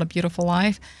are called A Beautiful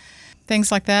Life. things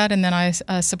like that. And then I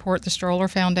support the Stroller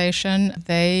Foundation.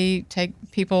 They take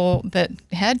people that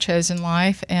had chosen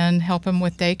life and help them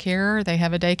with daycare. They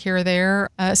have a daycare there.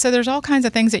 So there's all kinds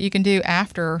of things that you can do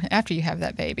after you have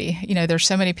that baby. There's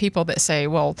so many people that say,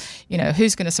 well,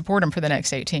 who's going to support them for the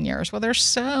next 18 years? Well, there's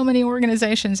so many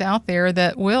organizations out there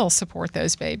that will support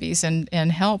those babies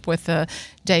and help with the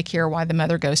daycare while the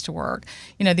mother goes to work.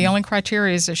 The only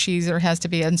criteria is that she either has to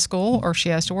be in school or she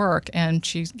has to work, and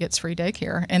she gets free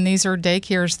daycare. And these are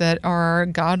daycares that are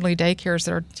godly daycares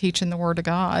that are teaching the Word of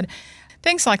God.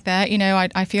 Things like that.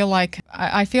 I feel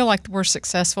like we're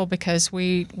successful because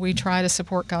we try to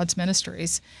support God's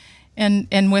ministries,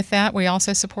 and with that we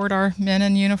also support our men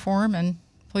in uniform and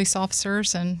police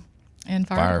officers and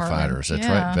firefighters. That's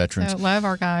right, veterans. So love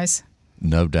our guys.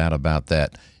 No doubt about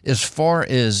that. As far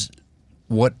as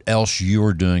what else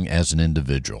you're doing as an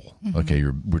individual, okay,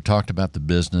 we talked about the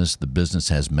business. The business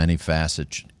has many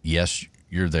facets. Yes,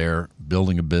 you're there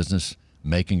building a business,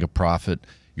 making a profit.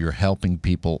 You're helping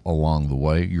people along the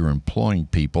way. You're employing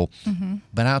people.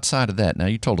 But outside of that, now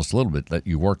you told us a little bit that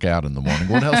you work out in the morning.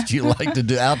 What else do you like to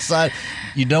do outside?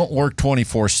 You don't work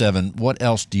 24/7. What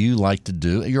else do you like to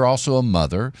do? You're also a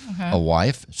mother, a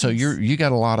wife. So you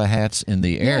got a lot of hats in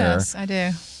the air. Yes, I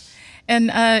do. And,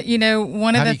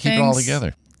 one of the things... How do you keep it all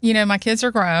together? My kids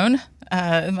are grown.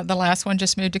 The last one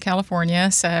just moved to California.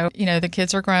 So, the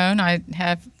kids are grown. I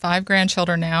have 5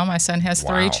 grandchildren now. My son has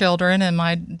 3 children, and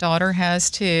my daughter has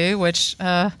 2, which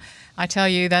I tell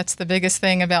you, that's the biggest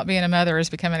thing about being a mother is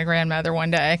becoming a grandmother one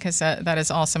day, because that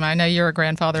is awesome. I know you're a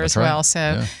grandfather as well.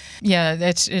 So,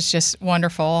 it's just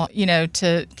wonderful.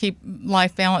 To keep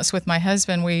life balanced with my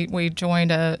husband, we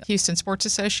joined a Houston Sports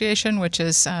Association, which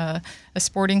is a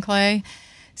sporting clay.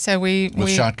 So we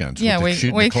shotguns.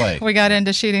 Clay. We got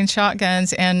into shooting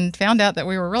shotguns and found out that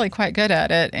we were really quite good at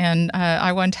it. And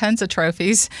I won tons of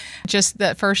trophies. Just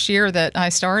that first year that I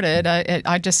started,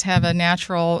 I just have a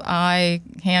natural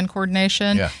eye-hand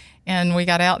coordination. Yeah. And we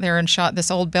got out there and shot this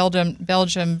old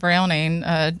Belgium Browning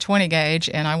 20 gauge,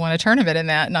 and I won a tournament in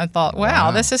that. And I thought,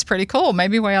 wow, this is pretty cool.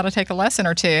 Maybe we ought to take a lesson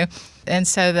or two. And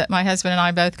so that my husband and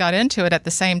I both got into it at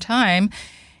the same time.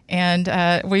 And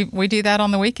we do that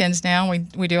on the weekends now.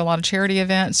 We do a lot of charity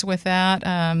events with that.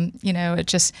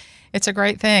 It's a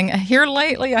great thing. Here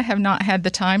lately, I have not had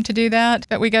the time to do that,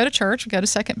 but we go to church. We go to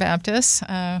Second Baptist.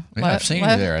 I've seen you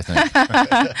there, I think.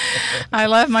 I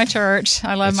love my church.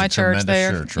 I love it's my a church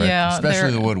there. Church, right? Yeah,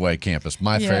 especially the Woodway campus.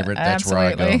 My favorite. That's absolutely.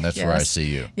 where I go, and that's where I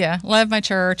see you. Yeah, love my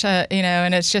church.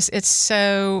 And it's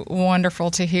so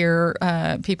wonderful to hear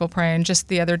people praying. Just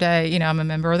the other day, I'm a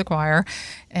member of the choir,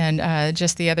 and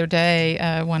just the other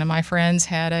day, one of my friends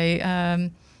had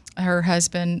her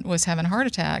husband was having a heart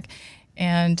attack.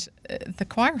 And the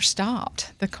choir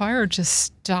stopped. The choir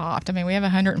just stopped. I mean, we have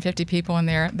 150 people in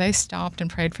there. They stopped and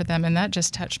prayed for them, and that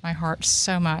just touched my heart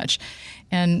so much.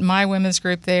 And my women's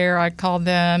group there, I called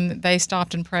them. They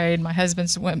stopped and prayed. My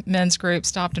husband's men's group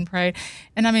stopped and prayed.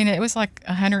 And, I mean, it was like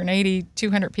 180,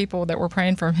 200 people that were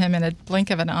praying for him in a blink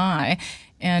of an eye.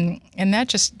 And that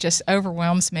just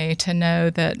overwhelms me to know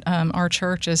that our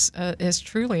church is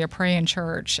truly a praying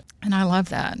church, and I love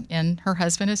that. And her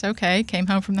husband is okay. Came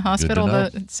home from the hospital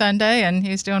the Sunday, and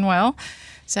he's doing well.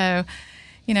 So,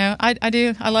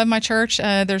 I love my church.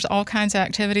 There's all kinds of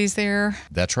activities there.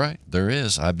 That's right, there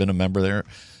is. I've been a member there,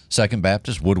 Second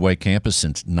Baptist Woodway campus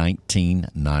since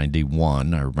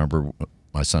 1991. I remember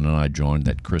my son and I joined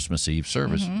that Christmas Eve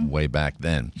service way back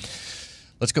then.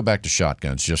 Let's go back to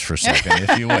shotguns just for a second,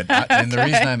 if you would. And the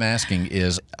reason I'm asking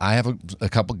is I have a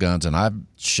couple guns, and I've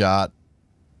shot,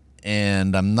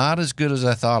 and I'm not as good as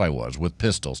I thought I was with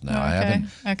pistols now. Okay.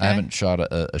 I haven't shot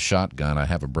a shotgun. I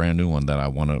have a brand new one that I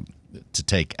want to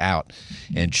take out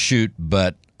and shoot,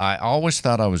 but I always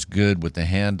thought I was good with the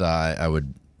hand eye. I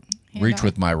would reach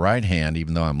with my right hand,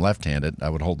 even though I'm left-handed. I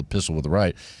would hold the pistol with the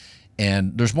right.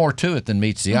 And there's more to it than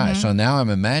meets the eye. So now I'm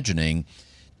imagining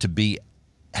to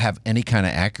have any kind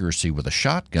of accuracy with a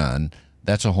shotgun.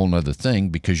 That's a whole nother thing,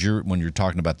 because when you're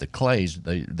talking about the clays,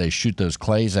 they shoot those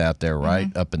clays out there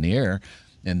up in the air,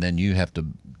 and then you have to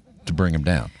bring them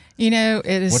down. It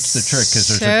is what's the trick?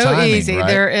 Because there's so a timing, easy. Right?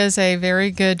 There is a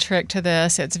very good trick to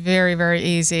this. It's very, very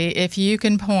easy. If you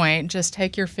can point, just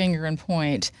take your finger and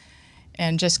point,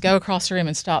 and just go across the room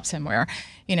and stop somewhere.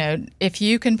 If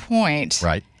you can point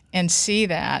and see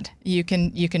that, you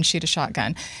can shoot a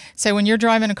shotgun. So when you're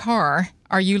driving a car,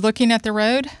 are you looking at the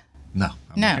road? No.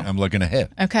 I'm looking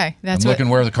ahead. Okay. I'm looking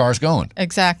where the car's going.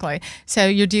 Exactly. So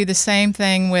you do the same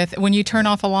thing with when you turn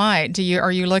off a light.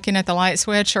 Are you looking at the light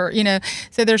switch, or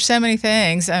so there's so many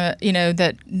things that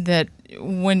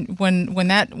when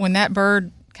that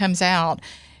bird comes out,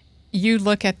 you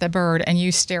look at the bird and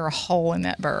you stare a hole in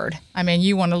that bird. I mean,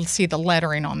 you want to see the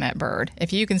lettering on that bird.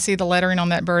 If you can see the lettering on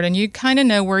that bird and you kind of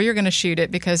know where you're going to shoot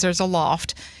it because there's a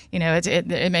loft, you know,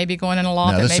 it may be going in a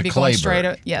loft. Now, it may be going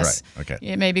straight. Yes. Right.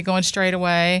 Okay. It may be going straight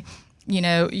away. You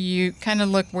know, you kind of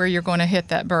look where you're going to hit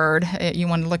that bird. You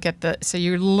want to look at so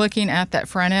you're looking at that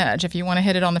front edge. If you want to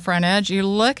hit it on the front edge, you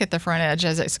look at the front edge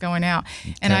as it's going out.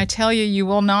 Okay. And I tell you, you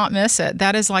will not miss it.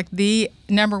 That is like the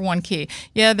number one key.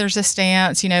 Yeah, there's a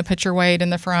stance, you know, put your weight in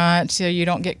the front so you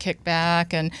don't get kicked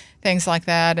back and things like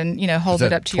that. And, you know, hold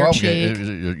it up to your cheek.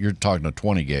 You're talking a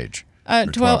 20 gauge.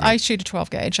 12. I shoot a 12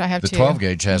 gauge. I have the 12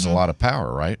 gauge has a lot of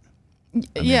power, right? I mean,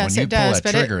 yes, it does,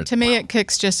 but trigger, to me, it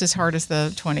kicks just as hard as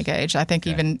the 20 gauge. I think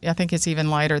I think it's even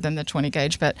lighter than the 20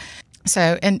 gauge. But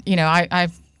so, and you know,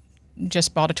 I've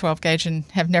just bought a 12 gauge and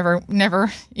have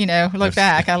never, you know, looked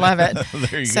back. I love it.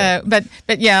 There you go.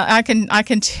 But yeah, I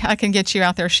can get you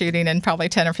out there shooting in probably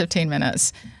 10 or 15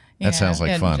 minutes. That sounds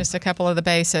like fun. Just a couple of the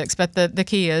basics, but the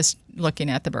key is looking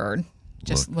at the bird.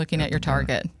 Just looking at your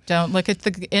target. Don't look at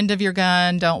the end of your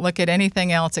gun. Don't look at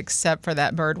anything else except for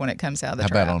that bird when it comes out of the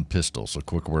trap. How about on pistols? A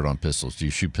quick word on pistols. Do you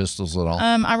shoot pistols at all?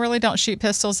 I really don't shoot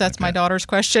pistols. That's my daughter's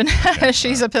question.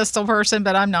 She's a pistol person,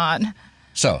 but I'm not.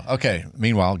 So, okay.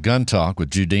 Meanwhile, gun talk with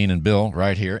Judene and Bill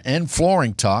right here, and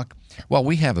flooring talk. Well,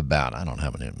 we have about, I don't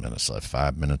have any minutes left,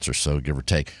 5 minutes or so, give or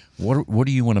take. What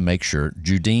do you want to make sure?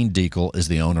 Judene Deakle is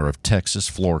the owner of Texas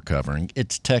Floor Covering.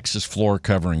 It's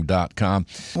texasfloorcovering.com.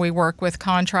 We work with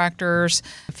contractors,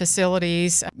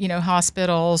 facilities, you know,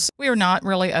 hospitals. We are not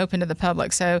really open to the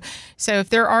public. So if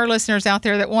there are listeners out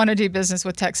there that want to do business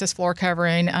with Texas Floor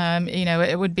Covering, you know,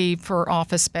 it would be for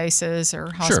office spaces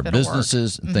or hospital work. Sure,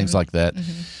 businesses and things like that.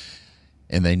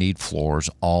 And they need floors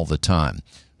all the time.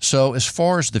 So as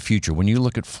far as the future, when you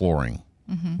look at flooring,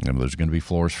 you know, there's going to be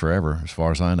floors forever, as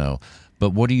far as I know.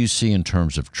 But what do you see in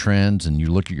terms of trends? And you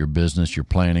look at your business, you're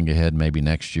planning ahead maybe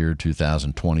next year,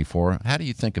 2024. How do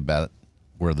you think about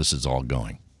where this is all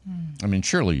going? I mean,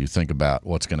 surely you think about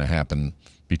what's going to happen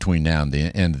between now and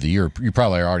the end of the year. You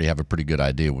probably already have a pretty good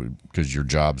idea because your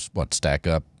jobs, stack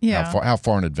up? Yeah. How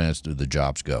far in advance do the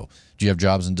jobs go? Do you have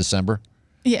jobs in December?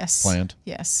 Yes. Planned?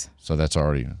 Yes. So that's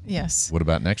already. Yes. What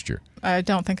about next year? I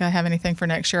don't think I have anything for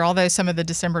next year, although some of the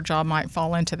December job might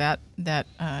fall into that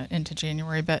into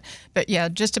January. But yeah,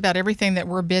 just about everything that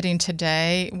we're bidding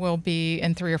today will be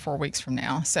in 3 or 4 weeks from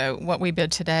now. So what we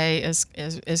bid today is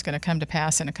going to come to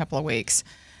pass in a couple of weeks.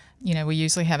 You know, we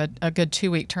usually have a good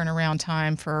 2-week turnaround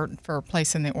time for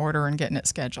placing the order and getting it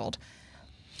scheduled.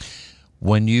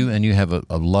 When you have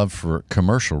a love for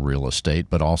commercial real estate,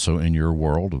 but also in your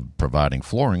world of providing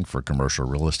flooring for commercial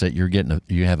real estate,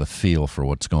 you have a feel for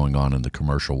what's going on in the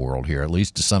commercial world here, at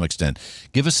least to some extent.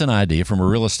 Give us an idea from a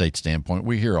real estate standpoint.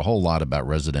 We hear a whole lot about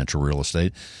residential real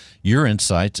estate. Your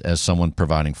insights as someone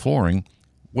providing flooring,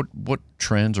 what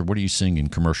trends or what are you seeing in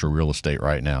commercial real estate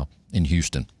right now in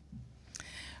Houston?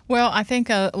 Well, I think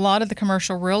a lot of the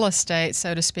commercial real estate,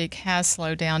 so to speak, has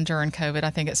slowed down during COVID. I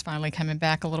think it's finally coming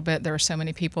back a little bit. There were so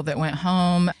many people that went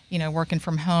home, you know, working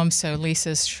from home, so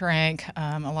leases shrank.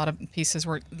 A lot of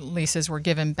leases were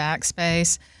given back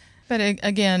space. But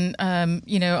again,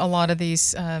 you know, a lot of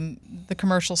these, the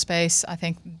commercial space, I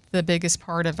think the biggest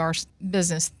part of our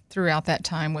business throughout that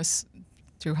time was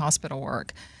through hospital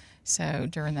work. So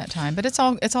during that time, but it's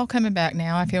all coming back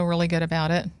now. I feel really good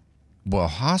about it. Well,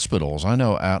 hospitals, I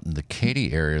know out in the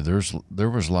Katy area, there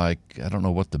was like, I don't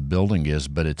know what the building is,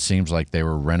 but it seems like they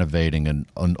were renovating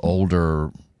an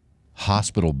older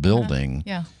hospital building.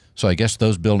 Yeah. So I guess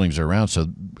those buildings are around. So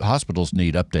hospitals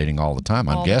need updating all the time,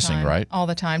 I'm guessing, right? All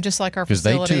the time, just like our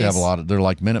facilities. Because they too have a lot of, they're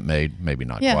like Minute Maid, maybe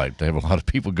not quite. They have a lot of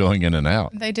people going in and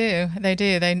out. They do.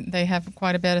 They have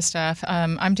quite a bit of stuff.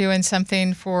 I'm doing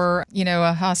something for, you know,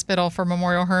 a hospital for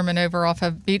Memorial Hermann over off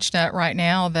of Beech Nut right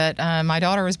now that my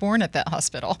daughter was born at that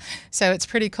hospital. So it's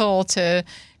pretty cool to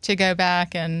go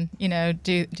back and, you know,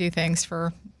 do things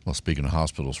for. Well, speaking of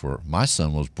hospitals, where my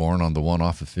son was born on the one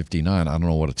off of 59, I don't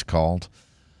know what it's called.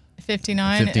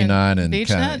 59 and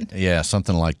Beech Nut? Yeah,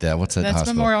 something like that. What's that That's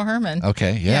hospital? Memorial Hermann.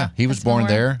 Okay, yeah. He was born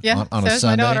there on a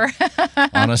Sunday. My daughter.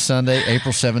 On a Sunday,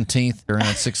 April 17th,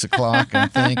 around 6 o'clock, I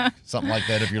think. Something like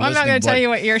that if you're listening. I'm not going to tell you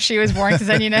what year she was born because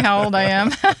then you know how old I am.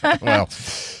 Well,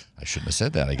 I shouldn't have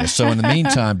said that, I guess. So in the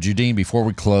meantime, Judene, before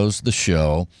we close the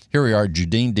show, here we are,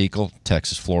 Judene Deakle,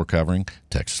 Texas Floor Covering,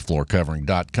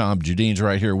 texasfloorcovering.com. Judene's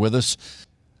right here with us.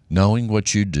 Knowing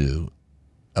what you do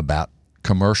about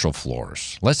commercial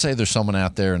floors. Let's say there's someone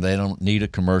out there and they don't need a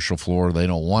commercial floor, they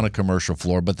don't want a commercial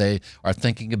floor, but they are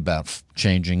thinking about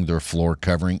changing their floor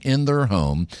covering in their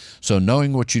home. So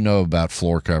knowing what you know about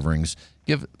floor coverings,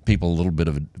 give people a little bit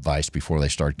of advice before they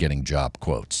start getting job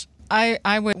quotes.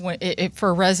 I would,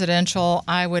 for residential,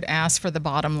 I would ask for the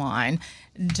bottom line.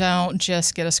 Don't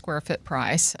just get a square foot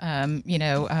price,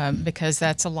 because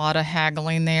that's a lot of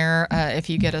haggling there. If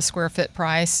you get a square foot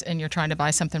price and you're trying to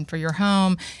buy something for your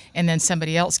home, and then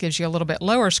somebody else gives you a little bit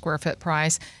lower square foot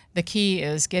price, the key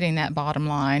is getting that bottom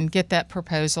line, get that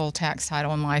proposal, tax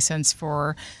title, and license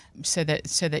so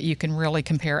that you can really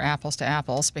compare apples to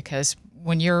apples. Because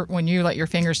when you let your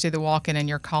fingers do the walking and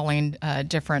you're calling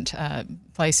different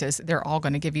places, they're all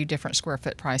going to give you different square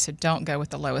foot price. So don't go with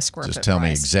the lowest square foot price. Just tell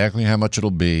me exactly how much it'll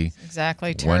be.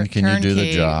 Exactly. When can you do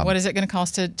the job? What is it going to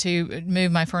cost to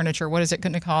move my furniture? What is it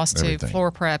going to cost to floor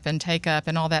prep and take up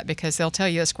and all that? Because they'll tell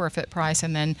you a square foot price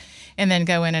and then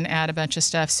go in and add a bunch of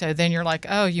stuff. So then you're like,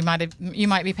 oh, you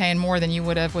might be paying more than you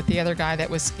would have with the other guy that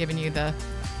was giving you the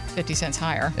 50 cents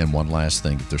higher. And one last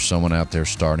thing, if there's someone out there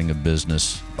starting a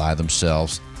business by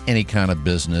themselves, any kind of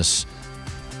business,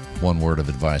 one word of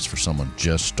advice for someone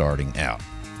just starting out.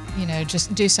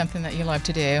 Just do something that you love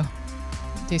to do.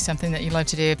 Do something that you love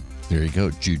to do. There you go,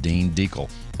 Judene Deakle,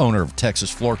 owner of Texas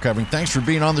Floor Covering. Thanks for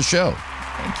being on the show.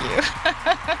 Thank you.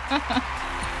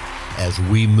 As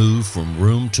we move from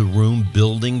room to room,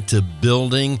 building to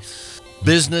building,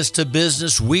 business to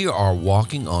business, we are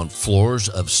walking on floors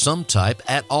of some type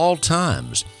at all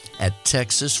times. At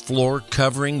Texas Floor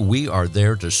Covering, we are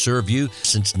there to serve you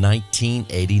since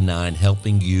 1989,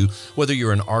 helping you, whether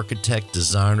you're an architect,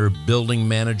 designer, building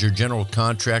manager, general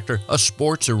contractor, a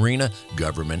sports arena,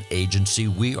 government agency.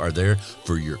 We are there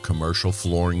for your commercial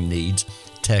flooring needs.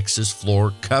 Texas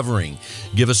Floor Covering.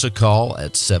 Give us a call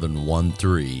at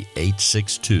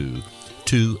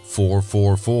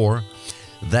 713-862-2444.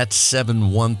 That's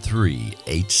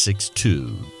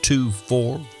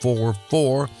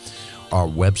 713-862-2444. Our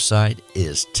website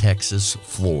is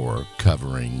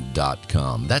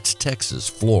texasfloorcovering.com. That's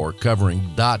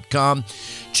texasfloorcovering.com.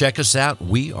 Check us out.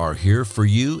 We are here for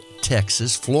you,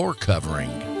 Texas Floor Covering.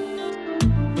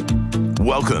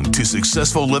 Welcome to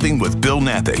Successful Living with Bill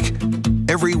Knapik.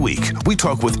 Every week, we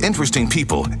talk with interesting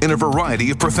people in a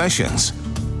variety of professions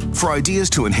for ideas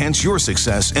to enhance your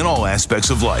success in all aspects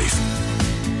of life.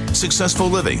 Successful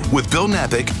Living with Bill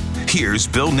Knapik. Here's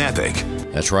Bill Knapik.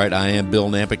 That's right, I am Bill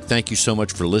Knapik. Thank you so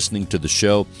much for listening to the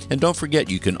show. And don't forget,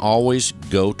 you can always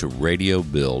go to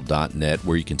radiobill.net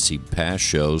where you can see past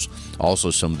shows, also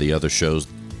some of the other shows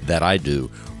that I do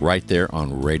right there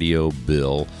on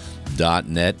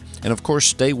radiobill.net. And of course,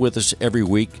 stay with us every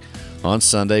week. On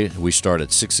Sunday, we start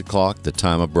at 6 o'clock, the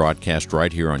time of broadcast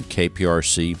right here on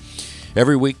KPRC.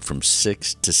 Every week from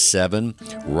 6 to 7,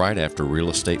 right after Real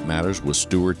Estate Matters with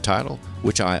Stuart Title,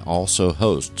 which I also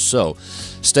host. So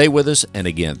stay with us. And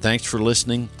again, thanks for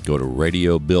listening. Go to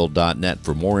radiobill.net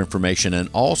for more information, and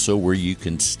also where you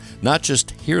can not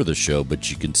just hear the show,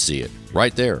 but you can see it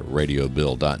right there,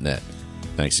 radiobill.net.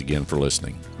 Thanks again for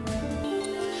listening.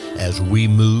 As we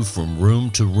move from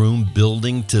room to room,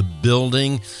 building to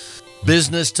building,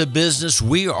 business to business,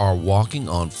 we are walking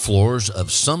on floors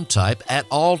of some type at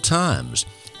all times.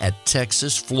 At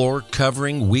Texas Floor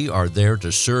Covering, we are there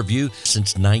to serve you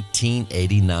since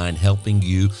 1989, helping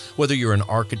you, whether you're an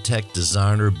architect,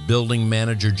 designer, building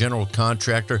manager, general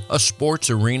contractor, a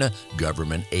sports arena,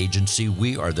 government agency.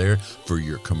 We are there for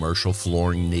your commercial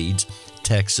flooring needs.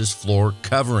 Texas Floor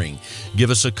Covering. Give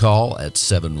us a call at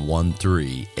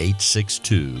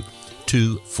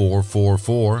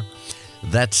 713-862-2444.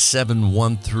 That's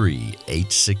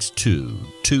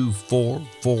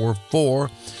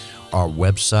 713-862-2444. Our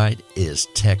website is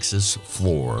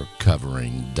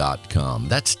texasfloorcovering.com.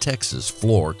 That's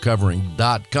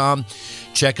texasfloorcovering.com.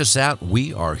 Check us out.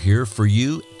 We are here for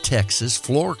you, Texas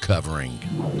Floor Covering.